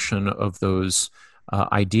promotion of those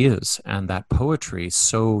ideas and that poetry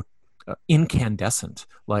so incandescent,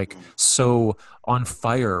 like so on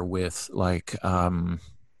fire with like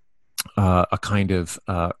a kind of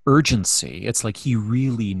urgency. It's like he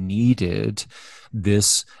really needed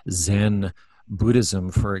this Zen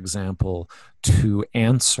Buddhism, for example, to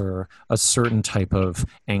answer a certain type of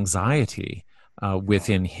anxiety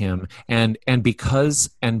within him, and because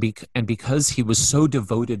he was so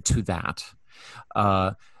devoted to that.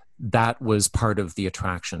 That was part of the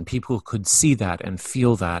attraction. People could see that and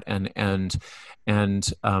feel that, and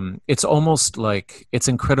it's almost like it's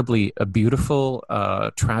incredibly a beautiful,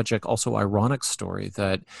 tragic, also ironic story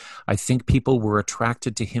that I think people were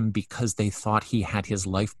attracted to him because they thought he had his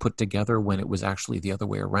life put together when it was actually the other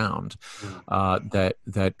way around.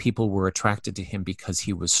 That people were attracted to him because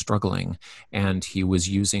he was struggling and he was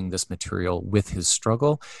using this material with his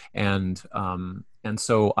struggle, and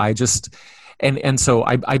so I just. And so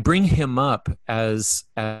I bring him up as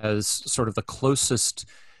sort of the closest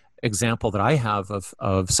example that I have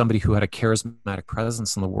of somebody who had a charismatic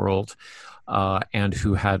presence in the world, and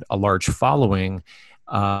who had a large following,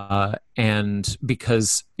 and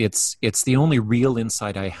because it's the only real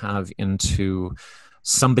insight I have into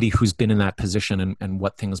somebody who's been in that position, and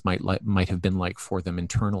what things might have been like for them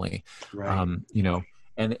internally. Right.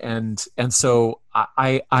 And so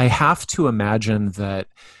I have to imagine that.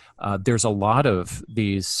 There's a lot of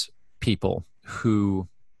these people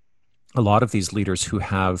a lot of these leaders who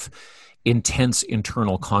have intense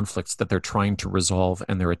internal conflicts that they're trying to resolve,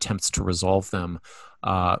 and their attempts to resolve them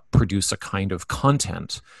produce a kind of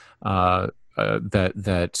content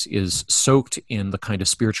that is soaked in the kind of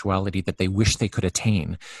spirituality that they wish they could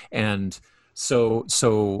attain. And so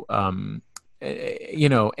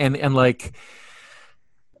and like.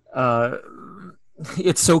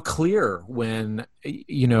 It's so clear when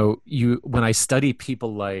when I study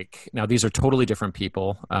people like, now these are totally different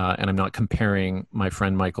people, and I'm not comparing my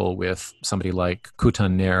friend Michael with somebody like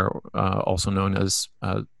Kutan Nair, also known as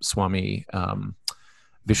Swami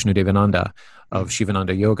Vishnudevananda of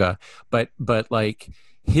Shivananda Yoga, but like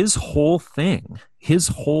his whole thing, his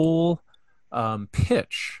whole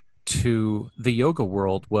pitch to the yoga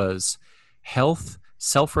world was health,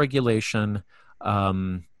 self-regulation,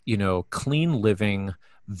 clean living,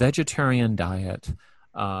 vegetarian diet,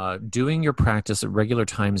 doing your practice at regular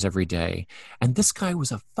times every day. And this guy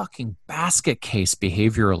was a fucking basket case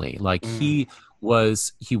behaviorally. Like he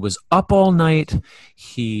was up all night.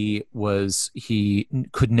 He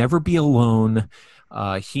could never be alone.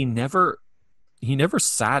 He never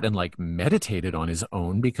sat and like meditated on his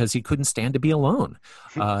own because he couldn't stand to be alone.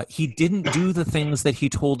 He didn't do the things that he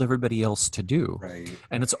told everybody else to do. Right.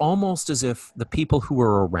 And it's almost as if the people who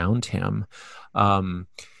were around him,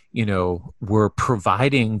 were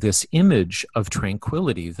providing this image of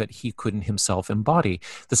tranquility that he couldn't himself embody.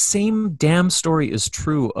 The same damn story is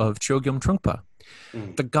true of Chogyam Trungpa.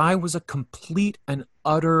 The guy was a complete and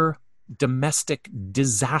utter domestic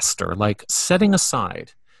disaster, like setting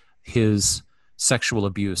aside his sexual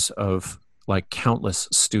abuse of like countless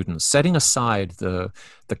students, setting aside the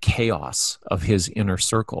chaos of his inner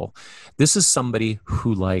circle. This is somebody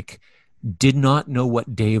who like did not know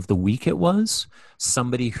what day of the week it was,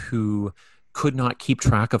 somebody who could not keep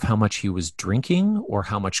track of how much he was drinking or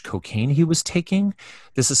how much cocaine he was taking.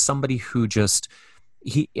 This is somebody who just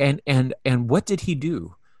and what did he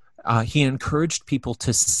do? He encouraged people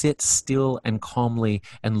to sit still and calmly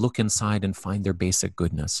and look inside and find their basic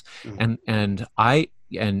goodness. Mm.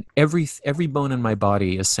 And every bone in my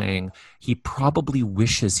body is saying he probably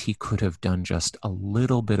wishes he could have done just a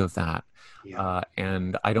little bit of that. Yeah.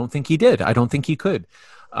 And I don't think he did. I don't think he could.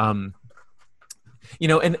 And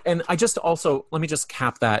I just also, let me just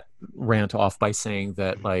cap that rant off by saying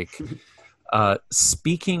that, like,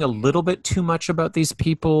 speaking a little bit too much about these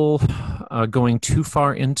people, going too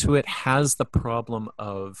far into it, has the problem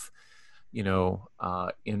of,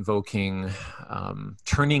 invoking,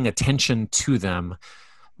 turning attention to them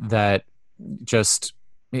that just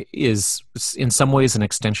is in some ways an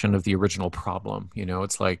extension of the original problem.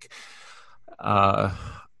 It's like,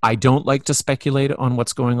 I don't like to speculate on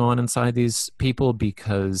what's going on inside these people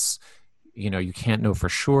because, you can't know for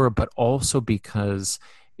sure, but also because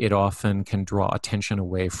it often can draw attention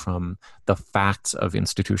away from the facts of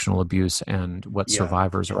institutional abuse and what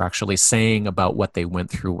survivors are actually saying about what they went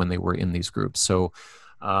through when they were in these groups. So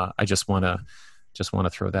I just want to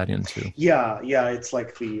throw that in too. Yeah. It's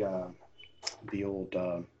like the old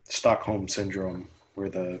Stockholm syndrome, where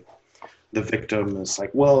the victim is like,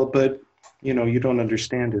 well, but you don't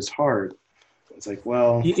understand his heart. It's like,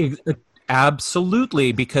 well,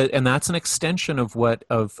 absolutely, and that's an extension of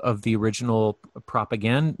the original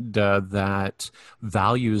propaganda that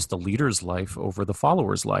values the leader's life over the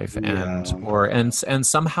follower's life, and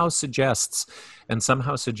somehow suggests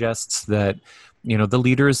that the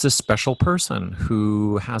leader is this special person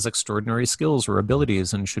who has extraordinary skills or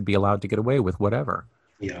abilities and should be allowed to get away with whatever.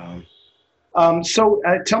 Yeah. So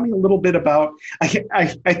tell me a little bit about, I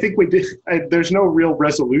think there's no real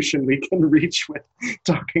resolution we can reach with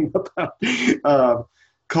talking about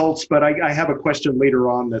cults, but I have a question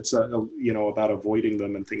later on that's, about avoiding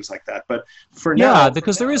them and things like that. But for now. Yeah,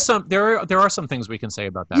 because there are some things we can say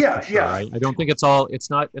about that. Yeah, sure, yeah. Right? I don't think it's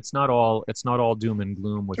not all doom and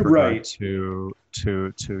gloom with regard to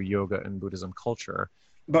yoga and Buddhism culture.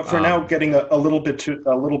 But for now, getting a little bit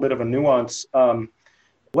of a nuance,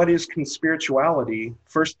 what is conspirituality?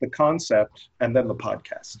 First the concept, and then the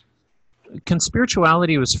podcast.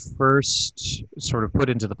 Conspirituality was first sort of put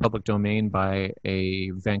into the public domain by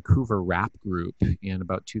a Vancouver rap group in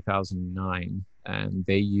about 2009, and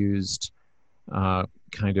they used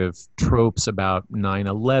kind of tropes about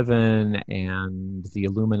 9/11 and the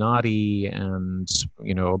Illuminati and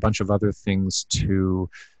a bunch of other things to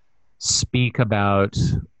speak about.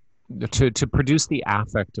 To produce the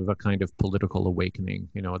affect of a kind of political awakening.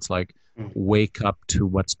 It's like, wake up to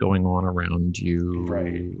what's going on around you,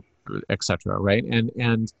 right, etc. Right,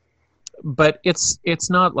 but it's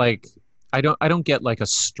not like I don't get like a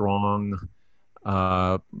strong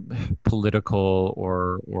political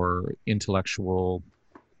or intellectual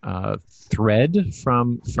thread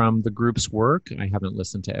from the group's work. I haven't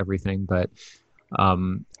listened to everything, but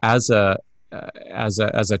as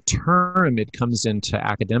a term, it comes into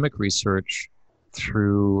academic research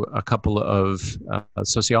through a couple of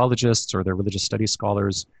sociologists or their religious studies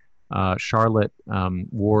scholars, Charlotte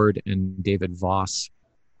Ward and David Voss.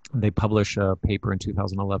 They publish a paper in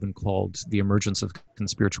 2011 called "The Emergence of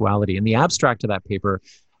Conspirituality." And the abstract of that paper,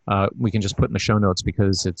 we can just put in the show notes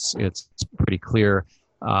because it's pretty clear.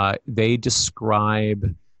 They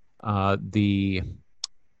describe the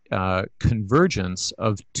convergence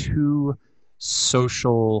of two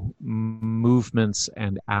social movements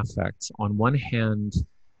and affects. On one hand,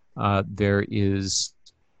 there is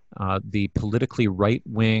the politically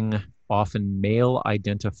right-wing, often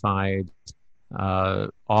male-identified,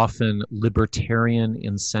 often libertarian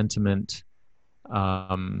in sentiment,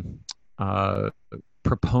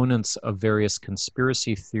 proponents of various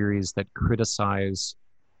conspiracy theories that criticize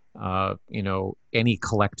any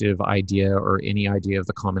collective idea or any idea of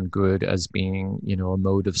the common good as being, a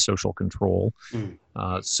mode of social control.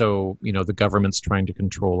 So, the government's trying to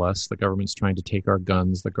control us. The government's trying to take our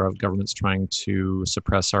guns. The government's trying to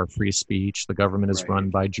suppress our free speech. The government is run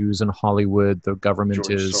by Jews in Hollywood. The government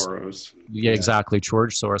George is Soros. Yeah, exactly.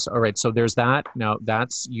 George Soros. All right. So there's that. Now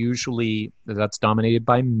that's dominated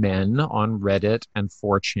by men on Reddit and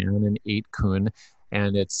 4chan and 8kun,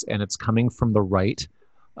 and it's coming from the right.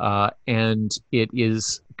 And it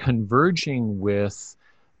is converging with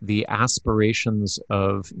the aspirations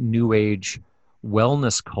of New Age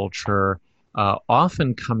wellness culture,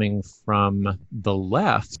 often coming from the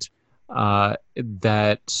left,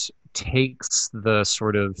 that takes the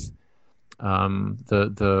sort of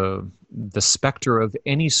the specter of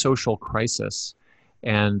any social crisis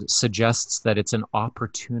and suggests that it's an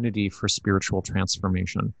opportunity for spiritual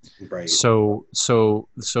transformation. Right. So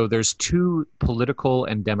there's two political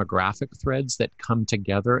and demographic threads that come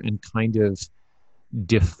together and kind of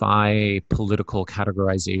defy political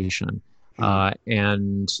categorization,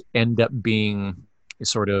 and end up being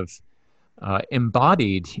sort of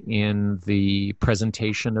embodied in the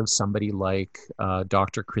presentation of somebody like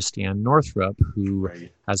Dr. Christiane Northrup, who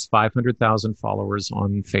has 500,000 followers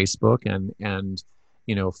on Facebook, and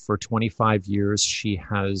for 25 years she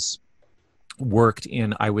has worked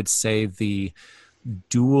in, I would say, the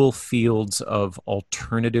dual fields of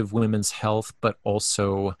alternative women's health, but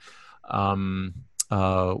also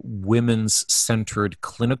women's centered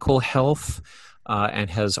clinical health, and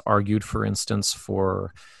has argued, for instance,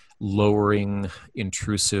 for lowering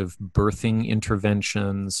intrusive birthing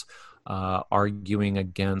interventions, arguing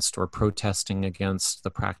against or protesting against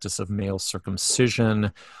the practice of male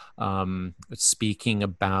circumcision, speaking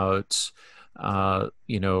about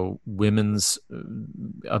women's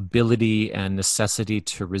ability and necessity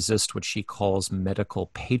to resist what she calls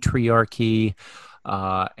medical patriarchy.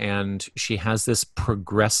 And she has this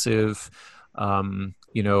progressive, a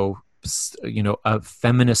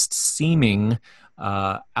feminist seeming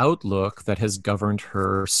outlook that has governed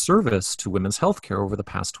her service to women's healthcare over the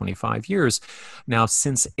past 25 years. Now,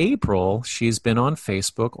 since April, she's been on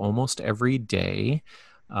Facebook almost every day,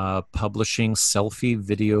 publishing selfie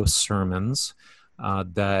video sermons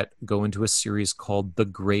that go into a series called The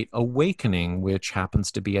Great Awakening, which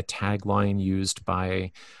happens to be a tagline used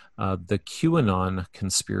by the QAnon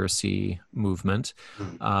conspiracy movement.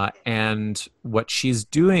 And what she's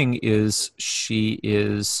doing is she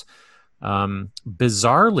is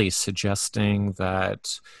bizarrely suggesting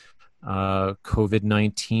that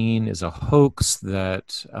COVID-19 is a hoax,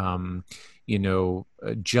 that,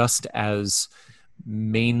 just as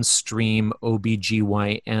mainstream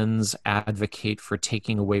OBGYNs advocate for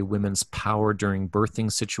taking away women's power during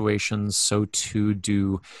birthing situations, so too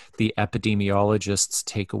do the epidemiologists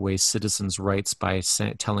take away citizens' rights by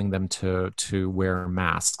telling them to wear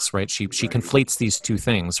masks, right? She conflates these two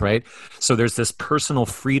things, right? So there's this personal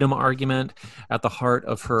freedom argument at the heart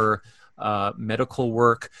of her medical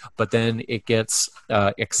work, but then it gets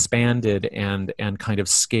expanded and kind of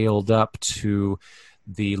scaled up to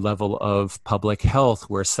the level of public health,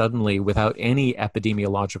 where suddenly, without any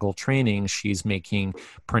epidemiological training, she's making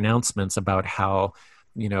pronouncements about how,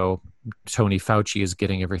 Tony Fauci is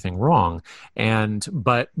getting everything wrong.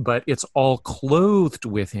 But it's all clothed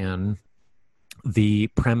within the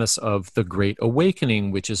premise of the Great Awakening,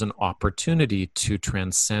 which is an opportunity to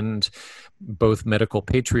transcend both medical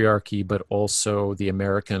patriarchy, but also the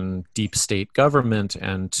American deep state government,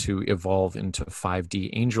 and to evolve into 5D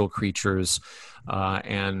angel creatures,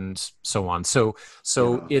 and so on. So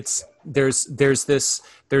there's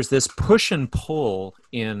this push and pull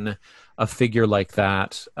in a figure like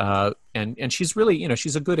that, and she's really,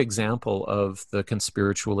 she's a good example of the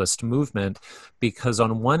conspiritualist movement, because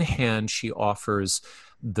on one hand she offers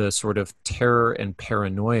the sort of terror and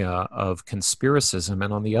paranoia of conspiracism,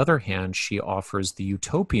 and on the other hand she offers the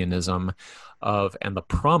utopianism of, and the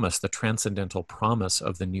promise, the transcendental promise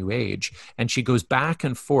of the new age. And she goes back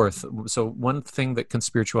and forth. So one thing that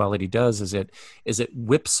conspirituality does is it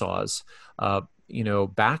whipsaws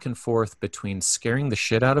back and forth between scaring the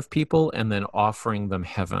shit out of people and then offering them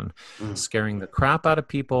heaven, scaring the crap out of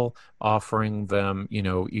people, offering them,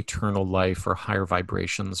 eternal life or higher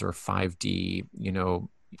vibrations or 5D,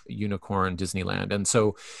 unicorn Disneyland. And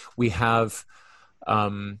so we have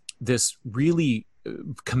this really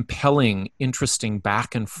compelling, interesting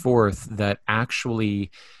back and forth that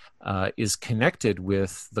actually is connected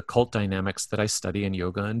with the cult dynamics that I study in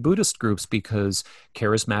yoga and Buddhist groups, because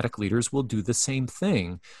charismatic leaders will do the same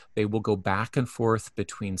thing. They will go back and forth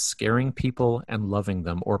between scaring people and loving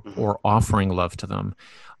them, or offering love to them.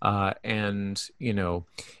 And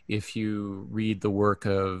if you read the work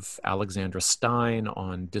of Alexandra Stein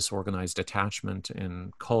on disorganized attachment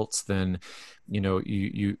in cults, then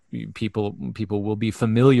people will be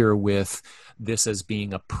familiar with this as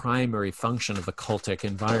being a primary function of the cultic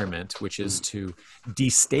environment, which is to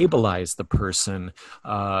destabilize the person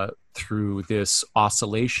through this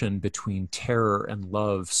oscillation between terror and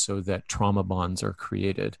love, so that trauma bonds are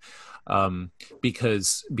created.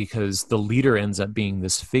 Because the leader ends up being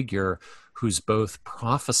this figure who's both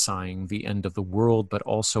prophesying the end of the world, but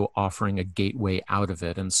also offering a gateway out of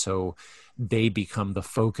it. And so they become the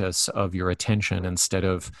focus of your attention, instead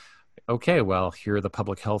of, okay, well, here are the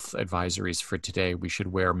public health advisories for today. We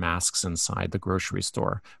should wear masks inside the grocery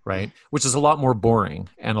store, right? Which is a lot more boring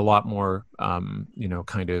and a lot more,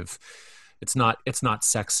 kind of, it's not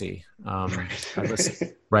sexy.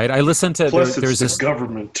 I listen to, plus there's this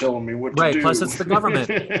government telling me what to right. do. Plus it's the government.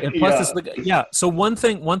 And plus it's So one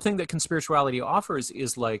thing that conspirituality offers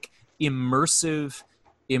is like immersive,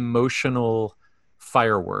 emotional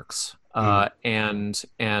fireworks. And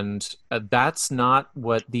that's not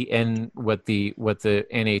what the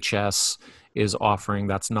NHS is offering.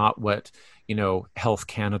 That's not what, Health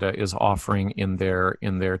Canada is offering in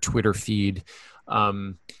their Twitter feed.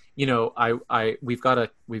 We've got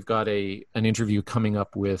an interview coming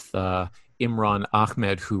up with Imran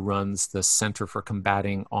Ahmed, who runs the Center for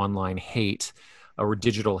Combating Online Hate or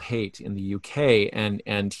Digital Hate in the UK,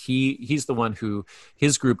 and he's the one who,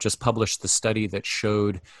 his group just published the study that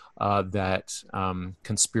showed that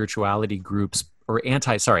conspirituality groups or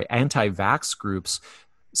anti-vax groups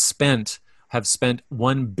have spent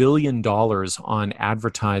 $1 billion on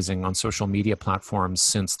advertising on social media platforms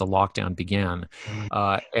since the lockdown began.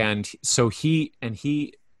 And so he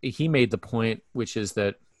made the point, which is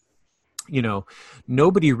that,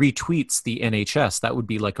 nobody retweets the NHS. That would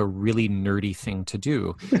be like a really nerdy thing to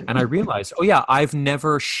do. And I realized, I've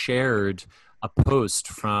never shared a post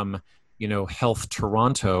from, Health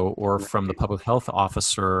Toronto or from the public health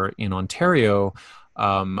officer in Ontario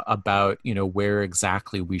about where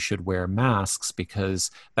exactly we should wear masks, because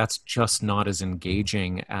that's just not as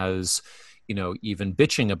engaging as even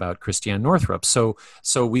bitching about Christiane Northrup. So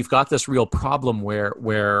we've got this real problem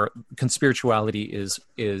where conspirituality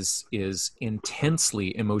is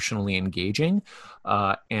intensely emotionally engaging,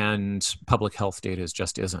 and public health data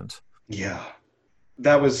just isn't. Yeah.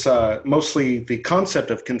 That was mostly the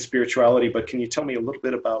concept of conspirituality, but can you tell me a little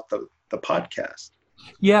bit about the podcast?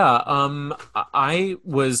 Yeah, I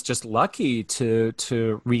was just lucky to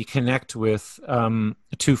reconnect with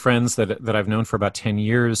two friends that I've known for about 10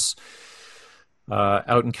 years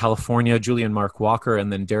out in California, Julian Mark Walker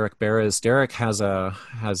and then Derek Beres. Derek has a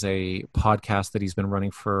podcast that he's been running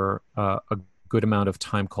for a good amount of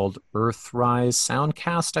time called Earthrise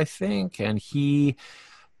Soundcast, I think, and he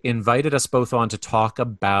invited us both on to talk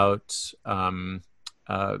about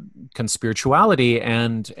conspirituality,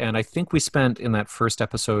 and I think we spent in that first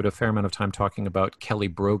episode a fair amount of time talking about Kelly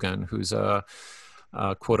Brogan, who's a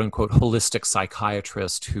quote unquote holistic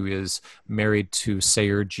psychiatrist who is married to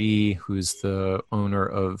Sayer G, who's the owner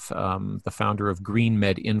of the founder of Green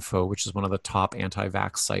Med Info, which is one of the top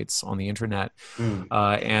anti-vax sites on the internet.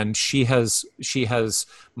 And she has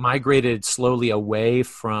migrated slowly away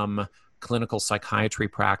from clinical psychiatry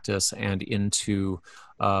practice and into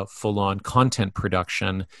full-on content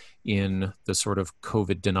production in the sort of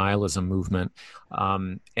COVID denialism movement.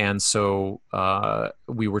 And so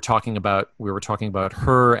we were talking about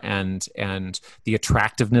her and the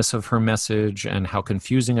attractiveness of her message and how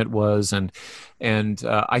confusing it was. And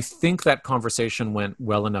I think that conversation went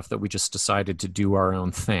well enough that we just decided to do our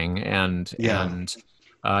own thing. And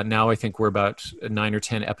now I think we're about 9 or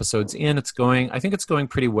 10 episodes in. I think it's going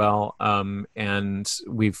pretty well. And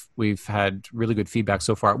we've had really good feedback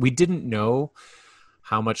so far. We didn't know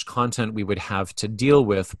how much content we would have to deal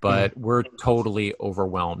with, but we're totally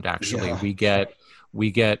overwhelmed, actually. Yeah.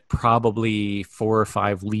 We get probably 4 or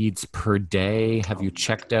 5 leads per day. Have you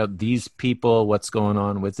checked out these people? What's going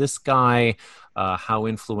on with this guy? How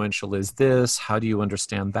influential is this? How do you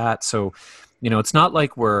understand that? So, it's not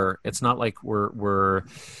like we're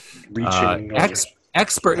reaching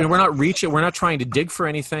expert, and we're not trying to dig for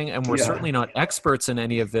anything, and we're certainly not experts in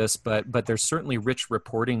any of this, but there's certainly rich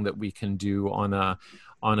reporting that we can do on a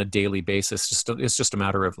daily basis. It's just a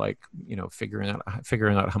matter of figuring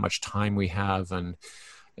out how much time we have and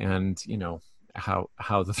how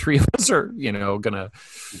the three of us are gonna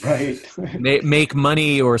make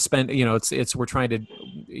money or spend. It's we're trying to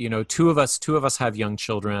two of us have young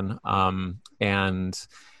children, and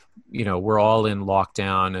we're all in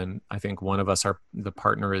lockdown, and I think one of us, the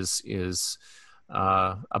partner is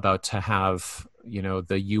about to have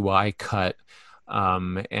the UI cut,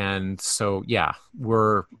 and so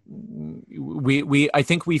I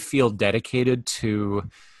think we feel dedicated to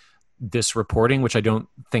this reporting, which I don't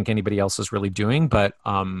think anybody else is really doing, but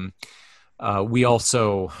we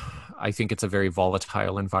also, I think it's a very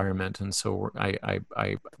volatile environment, and so I'm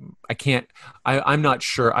not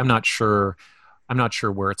sure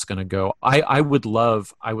where it's going to go. I would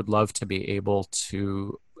love to be able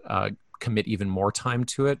to commit even more time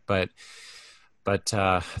to it, but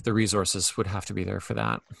the resources would have to be there for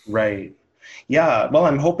that. Right. Yeah. Well,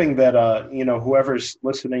 I'm hoping that, whoever's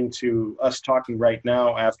listening to us talking right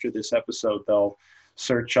now after this episode, they'll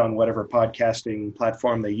search on whatever podcasting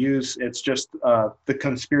platform they use. It's just the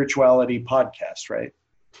Conspirituality Podcast, right?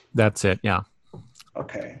 That's it. Yeah.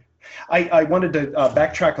 Okay. I wanted to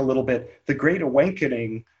backtrack a little bit. The Great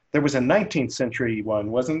Awakening, there was a 19th century one,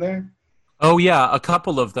 wasn't there? Oh, yeah. A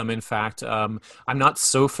couple of them, in fact. I'm not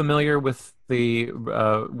so familiar with the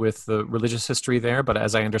religious history there, but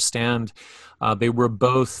as I understand, they were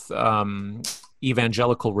both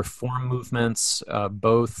evangelical reform movements,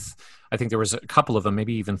 both. I think there was a couple of them,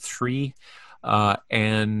 maybe even three.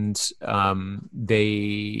 And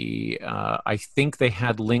they, I think they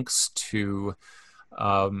had links to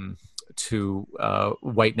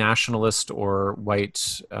white nationalist or white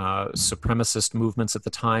supremacist movements at the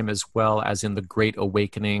time, as well as in the Great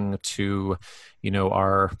Awakening to,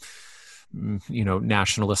 our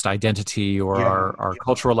nationalist identity or our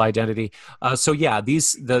cultural identity.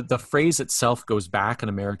 The phrase itself goes back in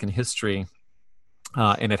American history,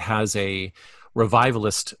 and it has a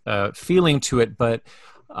revivalist feeling to it, but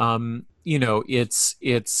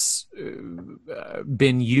it's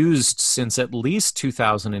been used since at least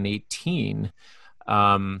 2018,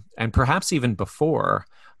 and perhaps even before,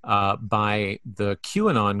 by the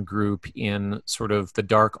QAnon group in sort of the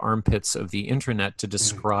dark armpits of the internet to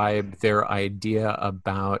describe their idea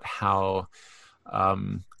about how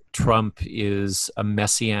Trump is a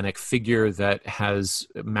messianic figure that has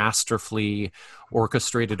masterfully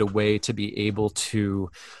orchestrated a way to be able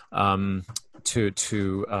to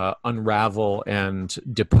unravel and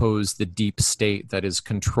depose the deep state that is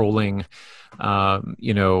controlling,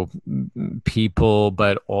 people,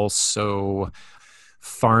 but also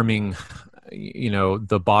farming,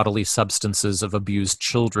 the bodily substances of abused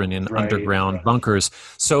children in underground bunkers.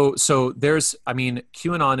 So there's,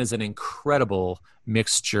 QAnon is an incredible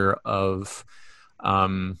mixture of,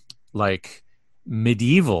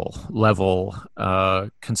 medieval level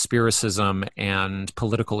conspiracism and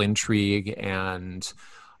political intrigue and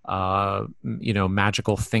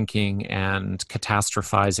magical thinking and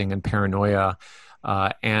catastrophizing and paranoia.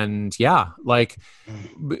 When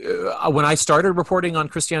I started reporting on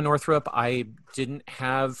Christiane Northrup, I didn't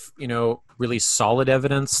have really solid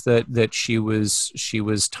evidence that she was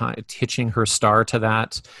hitching her star to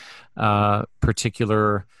that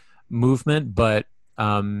particular movement, but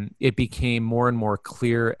it became more and more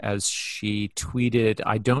clear as she tweeted.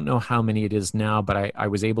 I don't know how many it is now, but I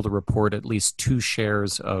was able to report at least 2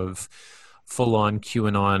 shares of full-on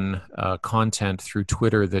QAnon content through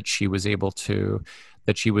Twitter that she was able to,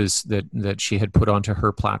 that she had put onto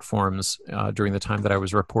her platforms during the time that I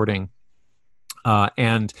was reporting.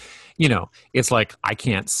 It's like, I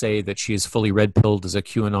can't say that she is fully red-pilled as a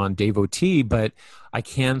QAnon devotee, but I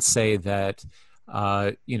can say that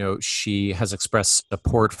she has expressed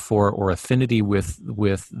support for or affinity with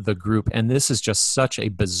the group, and this is just such a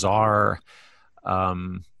bizarre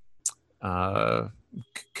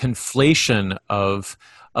conflation of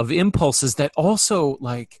impulses that also,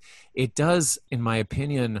 it does, in my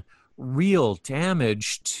opinion, real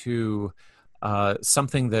damage to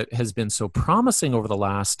something that has been so promising over the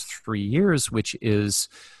last 3 years, which is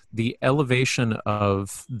the elevation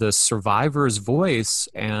of the survivor's voice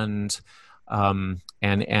and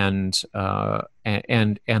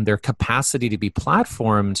their capacity to be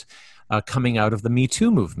platformed coming out of the Me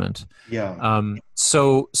Too movement. One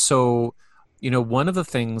of the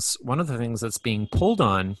things that's being pulled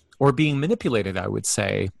on or being manipulated, I would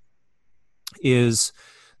say, is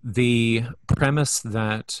the premise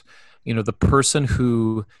that the person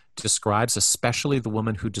who describes, especially the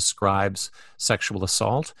woman who describes sexual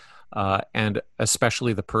assault, and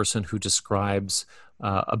especially the person who describes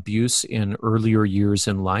abuse in earlier years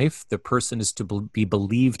in life, the person is to be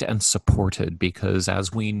believed and supported, because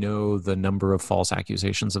as we know, the number of false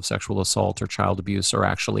accusations of sexual assault or child abuse are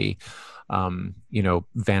actually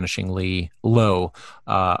vanishingly low.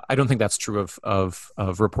 I don't think that's true of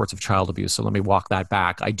reports of child abuse. So let me walk that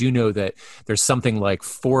back. I do know that there's something like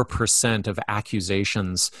 4% of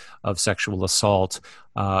accusations of sexual assault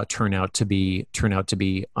turn out to be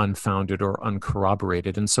unfounded or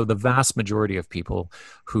uncorroborated. And so the vast majority of people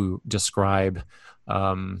who describe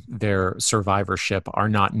their survivorship are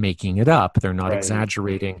not making it up. They're not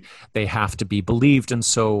exaggerating. They have to be believed. And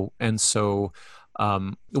so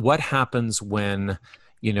what happens when,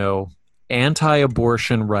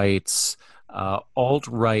 anti-abortion rights,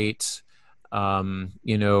 alt-right,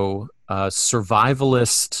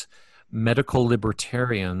 survivalist medical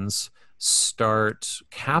libertarians start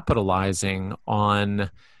capitalizing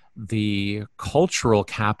on the cultural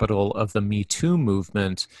capital of the Me Too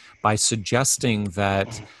movement by suggesting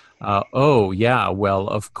that, of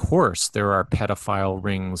course there are pedophile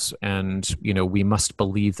rings, and we must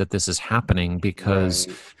believe that this is happening because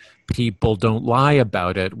people don't lie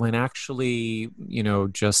about it, when actually,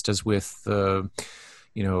 just as with the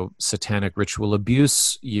satanic ritual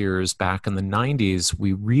abuse years back in the 90s,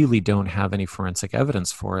 we really don't have any forensic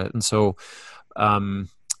evidence for it. And so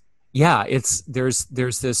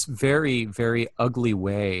there's this very, very ugly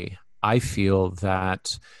way, I feel,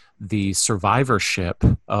 that the survivorship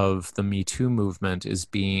of the Me Too movement is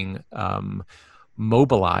being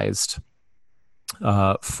mobilized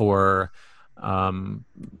for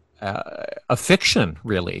a fiction,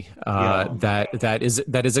 really, that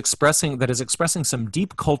is expressing some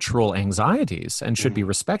deep cultural anxieties and should be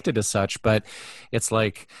respected as such. But it's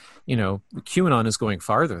like, QAnon is going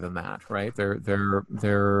farther than that, right?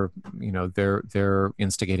 They're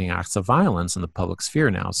instigating acts of violence in the public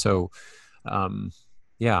sphere now. So,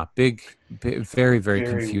 big, very, very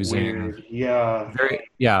confusing. Weird. Yeah.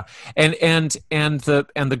 And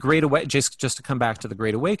the Great Awakening. Just to come back to the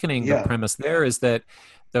Great Awakening, the premise there is that.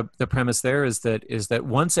 The premise there is that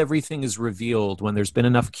once everything is revealed, when there's been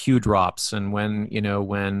enough Q drops, and when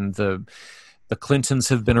the Clintons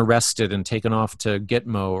have been arrested and taken off to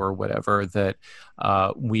Gitmo or whatever, that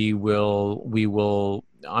we will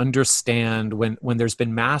understand when there's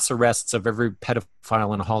been mass arrests of every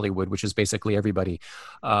pedophile in Hollywood, which is basically everybody,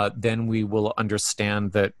 then we will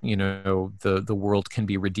understand that the world can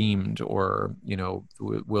be redeemed, or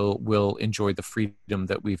we'll enjoy the freedom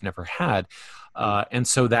that we've never had. And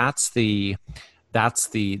so that's the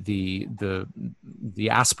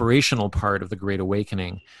aspirational part of the Great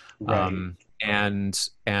Awakening. Right.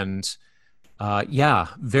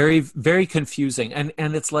 Very, very confusing.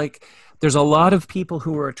 And it's like, there's a lot of people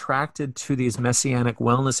who are attracted to these messianic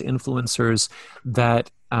wellness influencers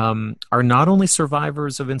that are not only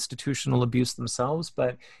survivors of institutional abuse themselves,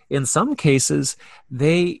 but in some cases,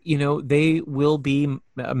 they will be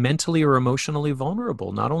mentally or emotionally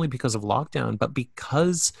vulnerable, not only because of lockdown, but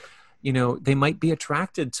because they might be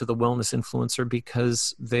attracted to the wellness influencer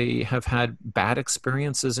because they have had bad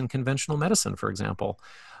experiences in conventional medicine, for example.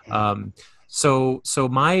 So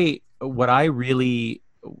what I really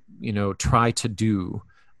try to do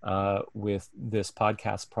with this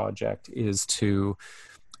podcast project is to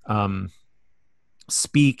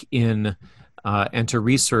speak in and to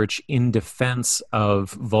research in defense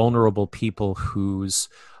of vulnerable people whose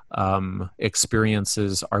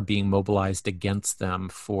experiences are being mobilized against them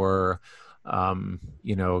for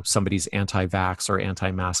somebody's anti-vax or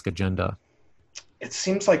anti-mask agenda. It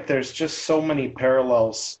seems like there's just so many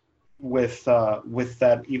parallels with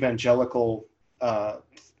that evangelical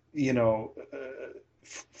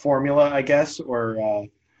formula, I guess, or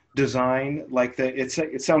design. Like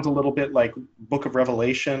it sounds a little bit like Book of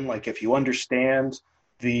Revelation. Like if you understand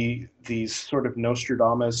these sort of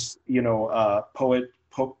Nostradamus,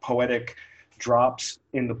 poetic drops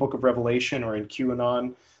in the Book of Revelation or in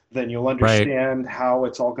QAnon, then you'll understand how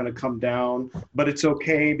it's all going to come down. But it's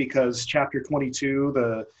okay because chapter 22,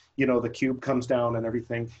 the cube comes down and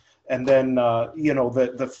everything. And then,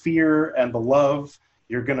 the fear and the love,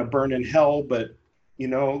 you're going to burn in hell, but,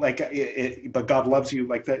 but God loves you,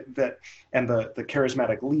 like that. And the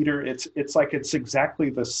charismatic leader, it's like, it's exactly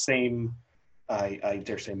the same, I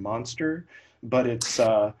dare say monster, but it's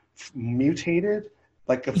mutated.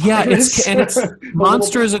 Like a virus. it's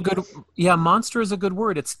monster is a good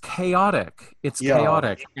word. It's chaotic. It's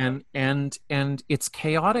chaotic. And it's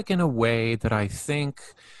chaotic in a way that I think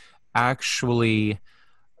actually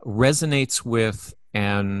resonates with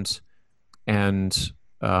and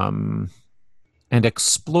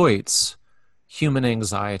exploits human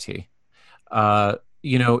anxiety.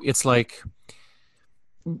 It's like,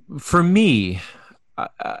 for me,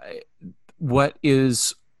 what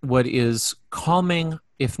is calming,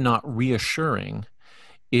 if not reassuring,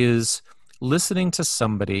 is listening to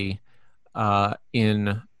somebody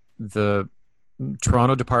in the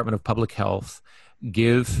Toronto Department of Public Health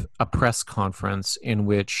give a press conference in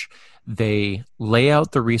which they lay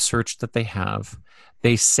out the research that they have,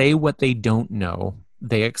 they say what they don't know,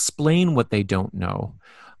 they explain what they don't know,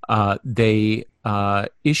 they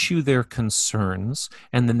issue their concerns,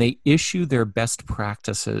 and then they issue their best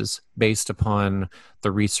practices based upon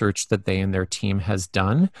the research that they and their team has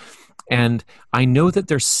done. And I know that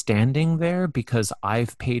they're standing there because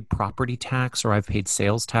I've paid property tax or I've paid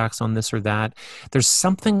sales tax on this or that. There's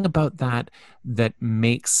something about that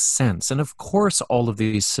makes sense. And of course, all of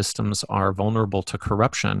these systems are vulnerable to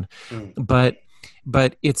corruption, but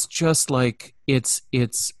it's just like, it's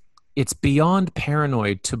beyond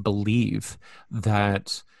paranoid to believe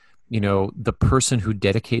that, the person who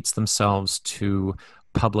dedicates themselves to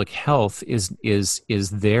public health is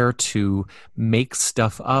there to make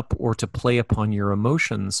stuff up or to play upon your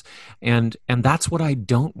emotions. And that's what I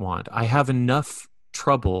don't want. I have enough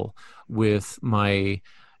trouble with my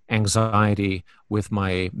anxiety, with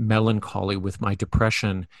my melancholy, with my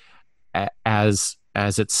depression as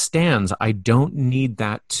it stands. I don't need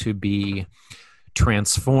that to be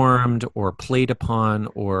transformed or played upon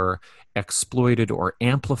or exploited or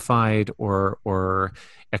amplified or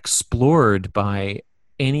explored by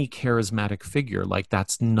any charismatic figure. Like,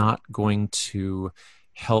 that's not going to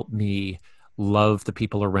help me love the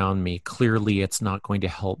people around me. Clearly, it's not going to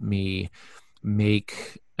help me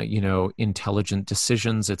make, intelligent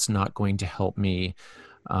decisions. It's not going to help me,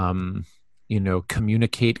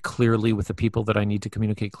 communicate clearly with the people that I need to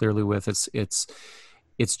communicate clearly with. It's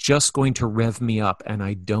just going to rev me up, and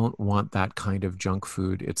I don't want that kind of junk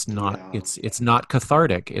food. It's not. Yeah. It's not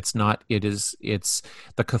cathartic. It's not. It's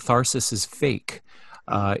the catharsis is fake.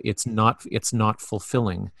 It's not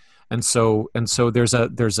fulfilling. And so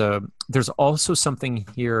there's also something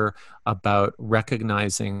here about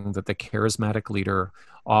recognizing that the charismatic leader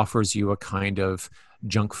offers you a kind of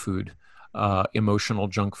junk food, emotional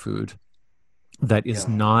junk food that is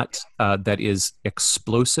not that is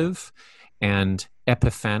explosive and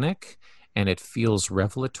epiphanic, and it feels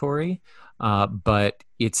revelatory, but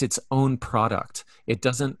it's its own product. It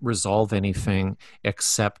doesn't resolve anything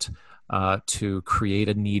except to create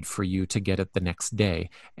a need for you to get it the next day,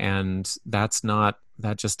 and that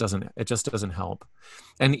just doesn't help.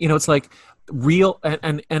 And it's like real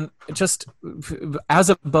and just as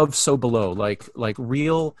above so below, like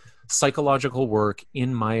real psychological work,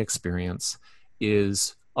 in my experience,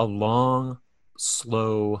 is a long,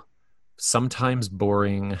 slow, sometimes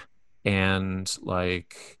boring, and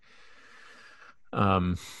like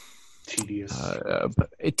tedious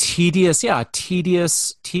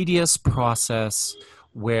process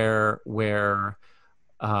where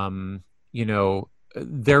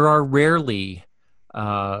there are rarely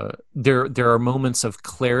there are moments of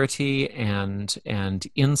clarity and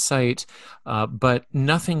insight, but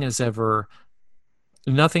nothing is ever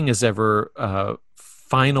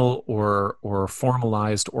final or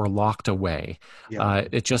formalized or locked away.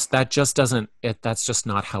 That's just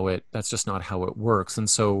not how it works. And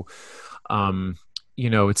so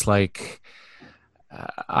it's like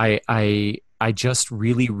I just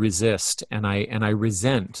really resist, and I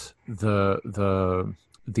resent the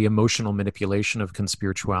emotional manipulation of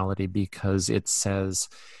conspirituality, because it says,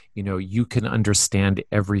 you can understand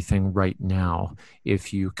everything right now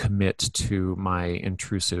if you commit to my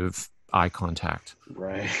intrusive eye contact.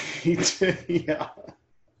 Right. Yeah.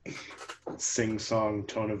 Sing-song,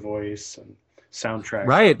 tone of voice, and soundtrack.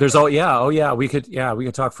 Right. There's all. Yeah. Oh, yeah. We could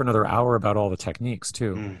talk for another hour about all the techniques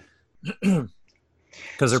too, because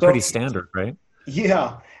they're pretty standard, right?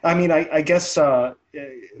 Yeah. I mean, I guess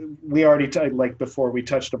we already before we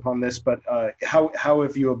touched upon this, but how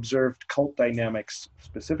have you observed cult dynamics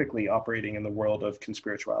specifically operating in the world of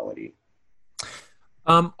conspirituality?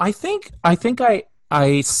 I think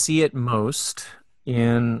I see it most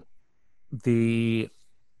in the.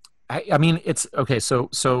 I mean, it's okay.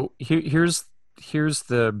 So here's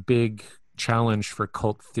the big challenge for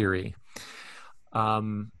cult theory.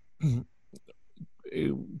 All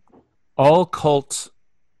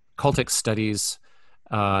cultic studies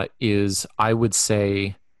is, I would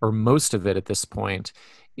say, or most of it at this point,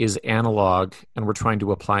 is analog, and we're trying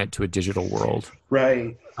to apply it to a digital world.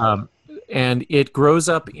 Right. And it grows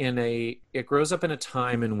up in a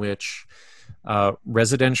time in which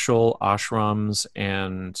residential ashrams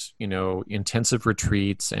and intensive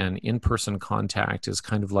retreats and in-person contact is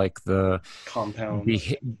kind of like the compound.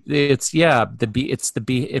 It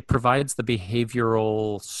provides the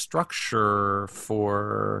behavioral structure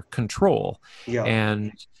for control. Yeah.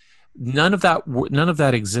 And none of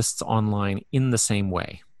that exists online in the same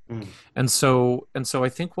way. And so I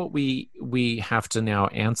think what we have to now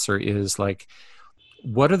answer is, like,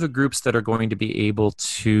 what are the groups that are going to be able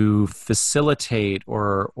to facilitate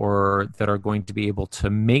or that are going to be able to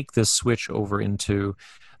make this switch over into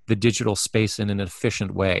the digital space in an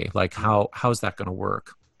efficient way? Like, how's that going to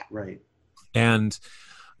work? Right. And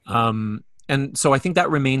so I think that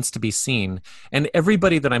remains to be seen. And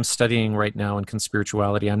everybody that I'm studying right now in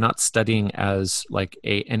conspirituality, I'm not studying as like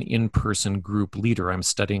an in-person group leader. I'm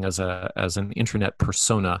studying as an internet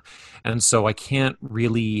persona. And so I can't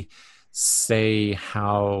really say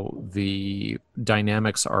how the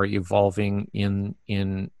dynamics are evolving in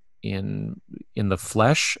the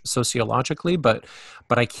flesh sociologically, but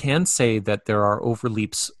I can say that there are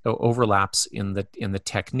overlaps in the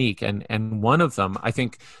technique, and one of them, I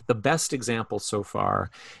think the best example so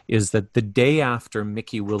far, is that the day after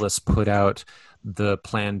Mickey Willis put out the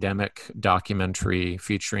Plandemic documentary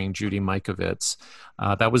featuring Judy Mikovits,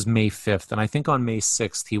 that was May 5th, and I think on May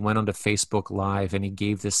 6th he went onto Facebook Live and he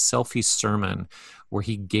gave this selfie sermon where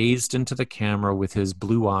he gazed into the camera with his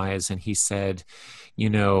blue eyes and he said,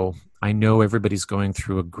 I know everybody's going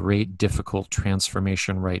through a great, difficult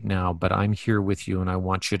transformation right now, but I'm here with you, and I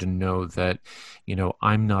want you to know that,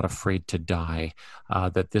 I'm not afraid to die,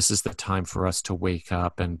 that this is the time for us to wake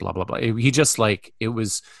up, and blah, blah, blah. He just it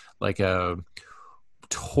was like a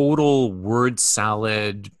total word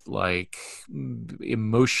salad, like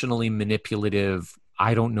emotionally manipulative.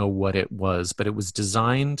 I don't know what it was, but it was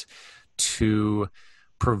designed to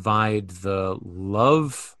provide the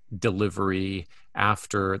love delivery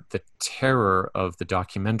after the terror of the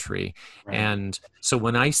documentary. Right. And so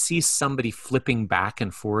when I see somebody flipping back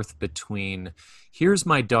and forth between, here's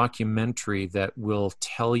my documentary that will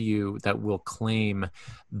tell you, that will claim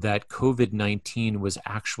that COVID-19 was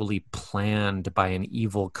actually planned by an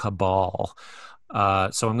evil cabal.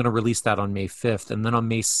 So I'm going to release that on May 5th. And then on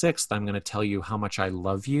May 6th, I'm going to tell you how much I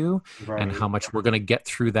love you, right, and how much we're going to get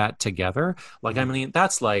through that together. Like, I mean,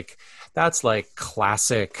 that's like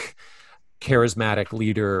classic charismatic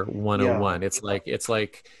leader 101. Yeah. It's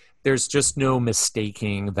like there's just no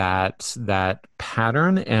mistaking that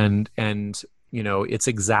pattern. And it's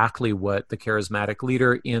exactly what the charismatic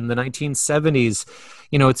leader in the 1970s,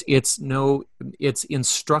 it's in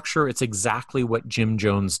structure. It's exactly what Jim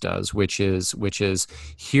Jones does, which is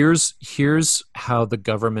here's how the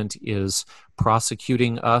government is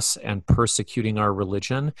prosecuting us and persecuting our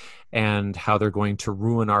religion, and how they're going to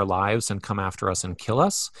ruin our lives and come after us and kill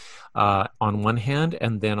us, on one hand.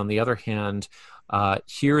 And then on the other hand,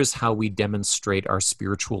 here is how we demonstrate our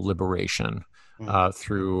spiritual liberation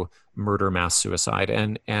through murder, mass suicide.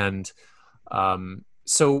 And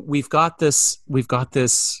so we've got this,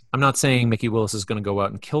 I'm not saying Mikki Willis is going to go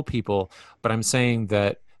out and kill people, but I'm saying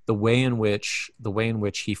that the way in which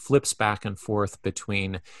he flips back and forth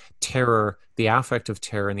between terror, the affect of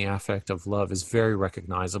terror, and the affect of love is very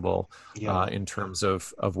recognizable, in terms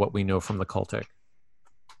of what we know from the cultic.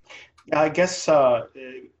 Yeah, I guess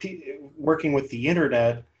working with the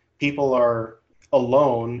internet, people are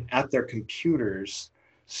alone at their computers.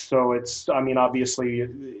 So obviously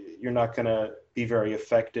you're not going to be very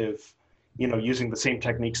effective, using the same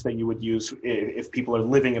techniques that you would use if people are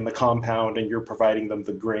living in the compound and you're providing them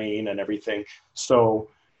the grain and everything. So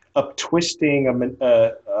a twisting of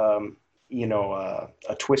the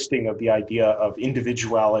idea of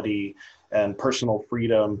individuality and personal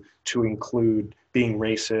freedom to include being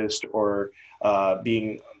racist or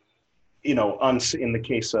being, in the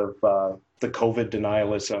case of the COVID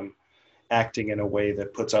denialism, acting in a way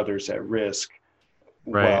that puts others at risk.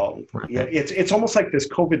 Right. Well, yeah, it's almost like this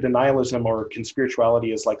COVID denialism or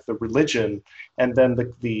conspirituality is like the religion, and then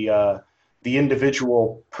the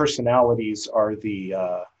individual personalities are the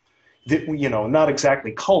not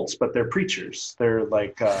exactly cults, but they're preachers. They're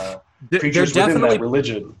like preachers within that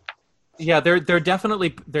religion. Yeah, they're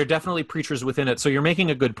definitely preachers within it. So you're making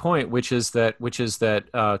a good point, which is that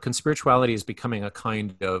conspirituality is becoming a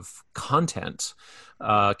kind of content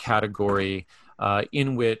category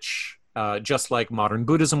in which, just like modern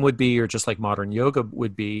Buddhism would be, or just like modern yoga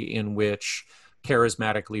would be, in which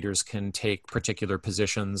charismatic leaders can take particular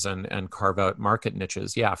positions and carve out market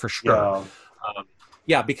niches. Yeah, for sure.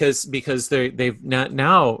 Yeah. Because they've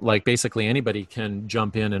now, like, basically anybody can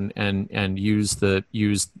jump in and use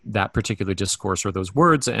that particular discourse or those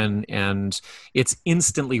words, and it's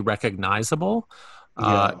instantly recognizable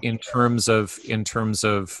in terms of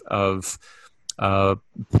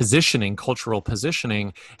positioning, cultural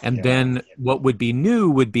positioning. And then what would be new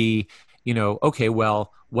would be, okay,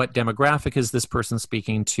 well, what demographic is this person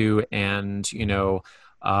speaking to? And, what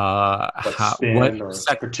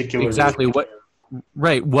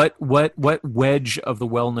wedge of the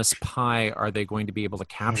wellness pie are they going to be able to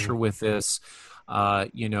capture with this? Are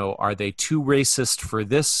they too racist for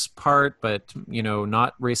this part, but,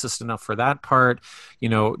 not racist enough for that part?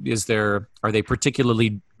 Are they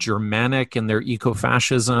particularly Germanic in their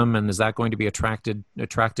eco-fascism? And is that going to be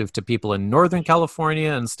attractive to people in Northern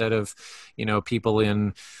California instead of, people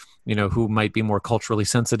in, who might be more culturally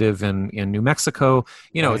sensitive in New Mexico?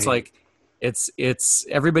 Right. It's like, it's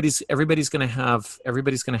everybody's going to have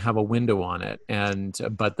a window on it.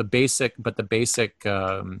 But the basic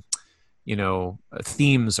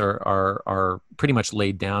themes are pretty much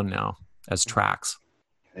laid down now as tracks.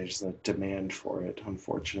 There's a demand for it,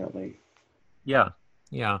 unfortunately. Yeah.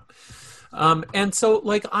 And so,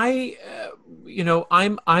 like, I don't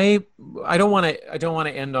want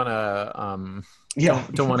to end on a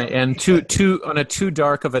don't want to end too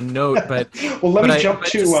dark of a note, but well, let me jump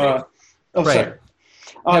to right. Sorry.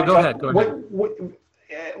 Go ahead.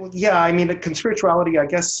 Conspirituality, I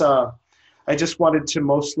guess. I just wanted to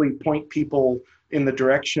mostly point people in the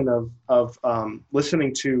direction of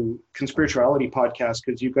listening to conspirituality podcasts,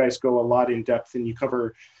 because you guys go a lot in depth and you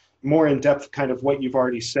cover more in depth, kind of what you've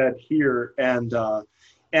already said here, and a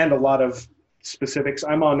lot of specifics.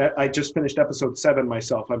 I just finished episode 7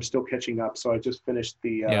 myself. I'm still catching up, so I just finished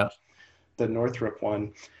the Northrop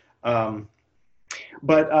one.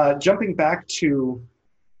 But jumping back to,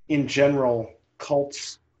 in general,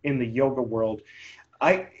 cults in the yoga world,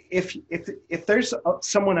 if there's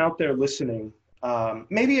someone out there listening,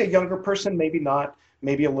 maybe a younger person, maybe not,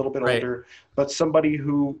 maybe a little bit older, but somebody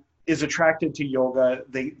who is attracted to yoga,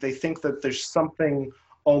 they think that there's something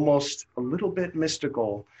almost a little bit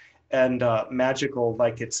mystical and magical,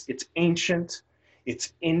 like it's ancient,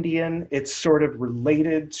 it's Indian, it's sort of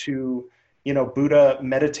related to, Buddha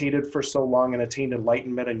meditated for so long and attained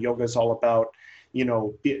enlightenment, and yoga is all about,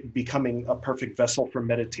 becoming a perfect vessel for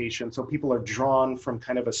meditation. So people are drawn from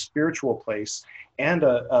kind of a spiritual place and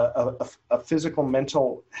a physical,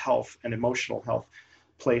 mental health and emotional health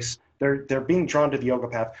place. They're being drawn to the yoga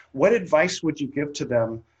path. What advice would you give to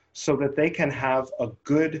them so that they can have a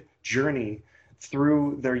good journey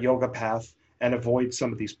through their yoga path and avoid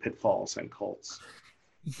some of these pitfalls and cults?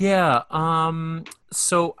 Yeah.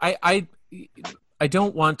 So I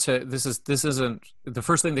don't want to. This isn't the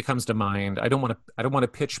first thing that comes to mind. I don't want to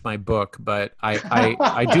pitch my book, but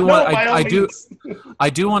I do want. I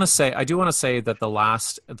do want to say that the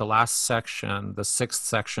last section, the 6th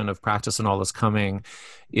section of Practice and All Is Coming,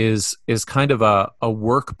 is kind of a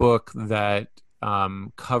workbook that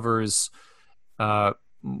covers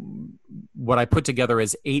what I put together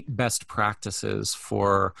as 8 best practices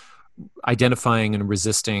for identifying and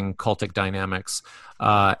resisting cultic dynamics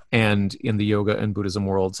and in the yoga and Buddhism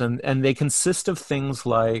worlds. And they consist of things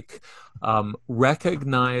like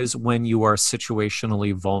recognize when you are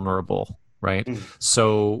situationally vulnerable, right?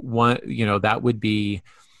 So one, that would be,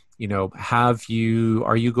 are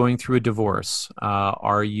you going through a divorce?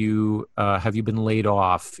 Have you been laid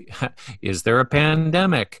off? Is there a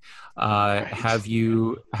pandemic? Have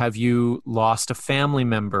you lost a family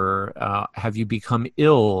member? Have you become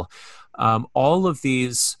ill? All of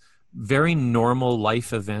these very normal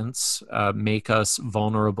life events make us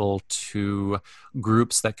vulnerable to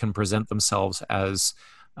groups that can present themselves as,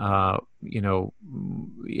 in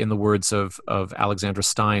the words of Alexandra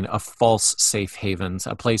Stein, a false safe havens,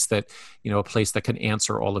 a place that can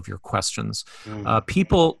answer all of your questions.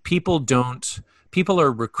 People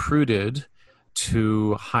are recruited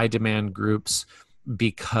to high demand groups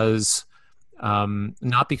because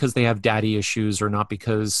not because they have daddy issues or not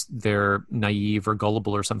because they're naive or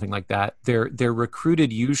gullible or something like that. They're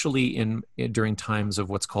recruited usually during times of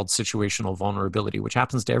what's called situational vulnerability, which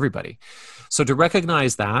happens to everybody. So to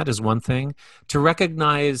recognize that is one thing. To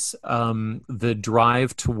recognize the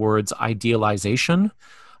drive towards idealization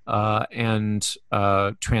and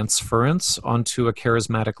transference onto a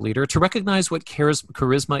charismatic leader, to recognize what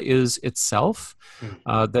charisma is itself,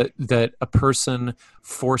 that a person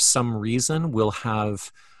for some reason will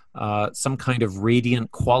have some kind of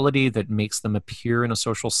radiant quality that makes them appear in a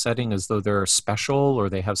social setting as though they're special or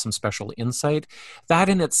they have some special insight. That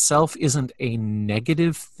in itself isn't a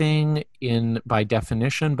negative thing by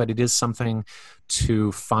definition, but it is something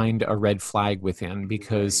to find a red flag within,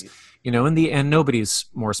 because in the end, nobody's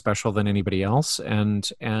more special than anybody else,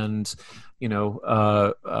 and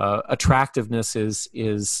attractiveness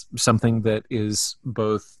is something that is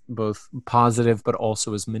both positive but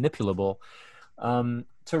also is manipulable.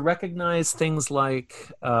 To recognize things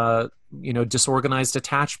like disorganized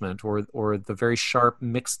attachment or the very sharp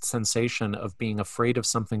mixed sensation of being afraid of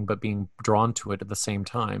something but being drawn to it at the same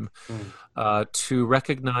time. To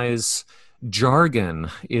recognize jargon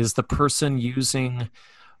is the person using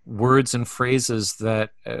words and phrases that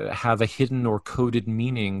have a hidden or coded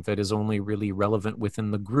meaning that is only really relevant within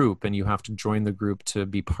the group, and you have to join the group to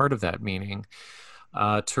be part of that meaning.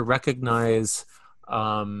 To recognize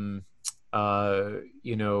whether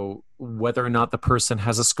or not the person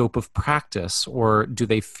has a scope of practice, or do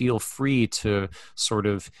they feel free to sort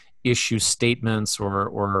of issue statements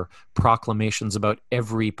or proclamations about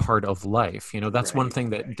every part of life. That's one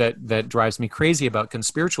thing that drives me crazy about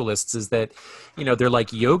conspiritualists, is that, they're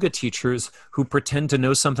like yoga teachers who pretend to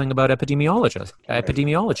know something about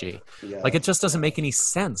epidemiology. Yeah. Like, it just doesn't make any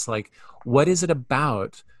sense. Like, what is it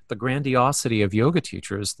about the grandiosity of yoga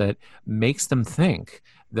teachers that makes them think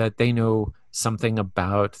that they know something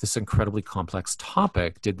about this incredibly complex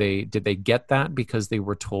topic? Did they get that because they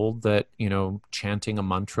were told that, chanting a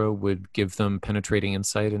mantra would give them penetrating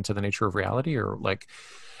insight into the nature of reality? Or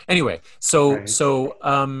anyway, so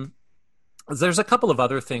there's a couple of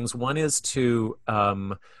other things. One is to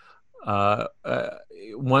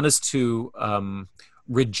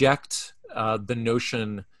reject the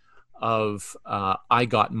notion of I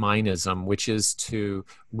got mineism, which is to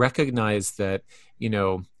recognize that,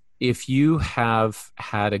 if you have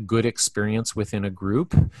had a good experience within a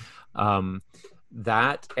group,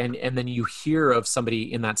 that and then you hear of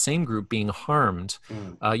somebody in that same group being harmed,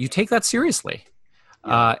 you take that seriously.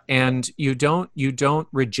 Yeah. And you don't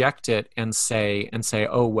reject it and say,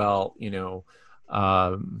 oh well,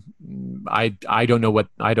 I don't know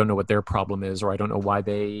what their problem is, or I don't know why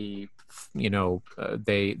they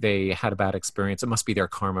they had a bad experience. It must be their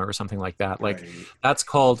karma or something like that. Like, right. That's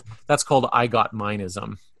called I got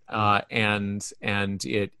mineism, and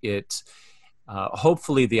it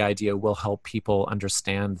hopefully the idea will help people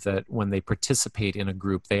understand that when they participate in a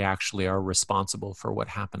group, they actually are responsible for what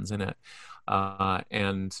happens in it.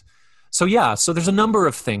 And so there's a number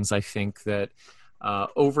of things, I think, that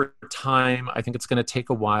over time, I think it's going to take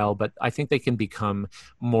a while, but I think they can become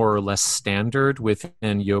more or less standard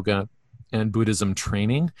within yoga and Buddhism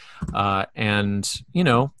training. And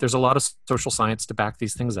there's a lot of social science to back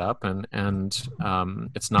these things up, and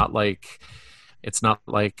it's not like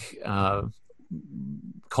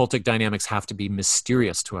cultic dynamics have to be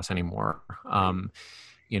mysterious to us anymore.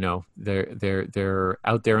 They're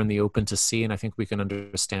out there in the open to see, and I think we can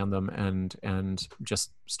understand them and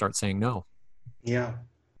just start saying no. Yeah.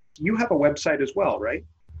 You have a website as well, right?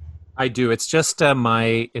 I do. It's just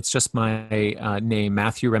my name,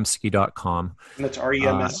 MatthewRemski.com. And that's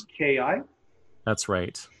REMSKI? That's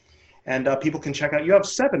right. And people can check out, you have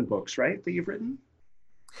 7 books, right, that you've written?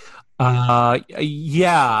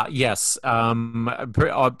 Yes.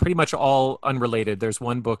 Pretty much all unrelated. There's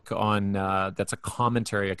one book on that's a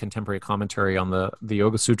contemporary commentary on the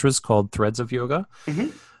Yoga Sutras called Threads of Yoga.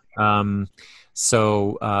 Mm-hmm.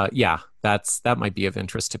 That might be of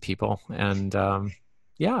interest to people. And I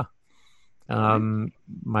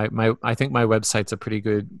think my website's a pretty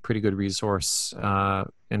good resource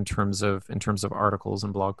in terms of articles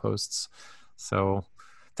and blog posts. So.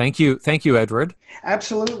 Thank you, Edward.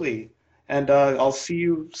 Absolutely. And I'll see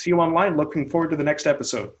you online. Looking forward to the next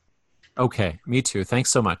episode. Okay, me too. Thanks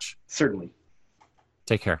so much. Certainly.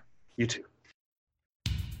 Take care. You too.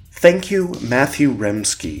 Thank you, Matthew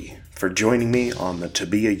Remski, for joining me on the To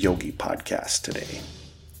Be a Yogi podcast today.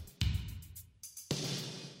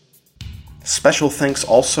 Special thanks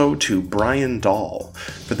also to Brian Dahl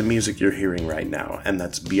for the music you're hearing right now, and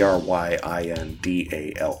that's BRYINDALL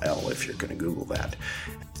if you're going to Google that.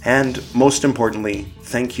 And most importantly,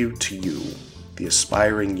 thank you to you, the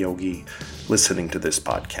aspiring yogi listening to this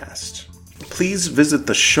podcast. Please visit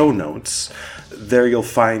the show notes. There you'll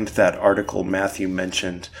find that article Matthew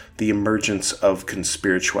mentioned, The Emergence of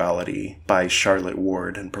Conspirituality by Charlotte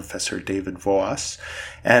Ward and Professor David Voas.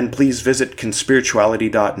 And please visit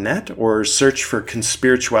conspirituality.net or search for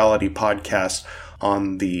Conspirituality Podcast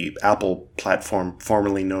on the Apple platform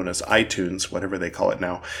formerly known as iTunes, whatever they call it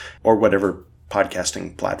now, or whatever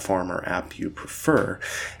podcasting platform or app you prefer.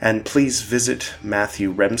 And please visit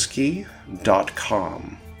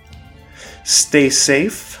MatthewRemski.com. Stay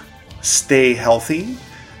safe, stay healthy,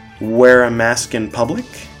 wear a mask in public.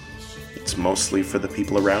 It's mostly for the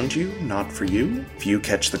people around you, not for you. If you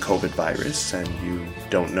catch the COVID virus and you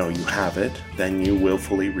don't know you have it, then you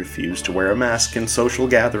willfully refuse to wear a mask in social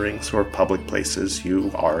gatherings or public places.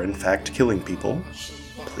 You are in fact killing people.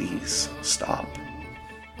 Please stop.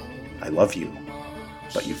 I love you,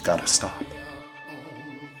 but you've got to stop.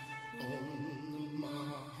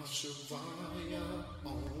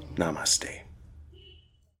 Namaste.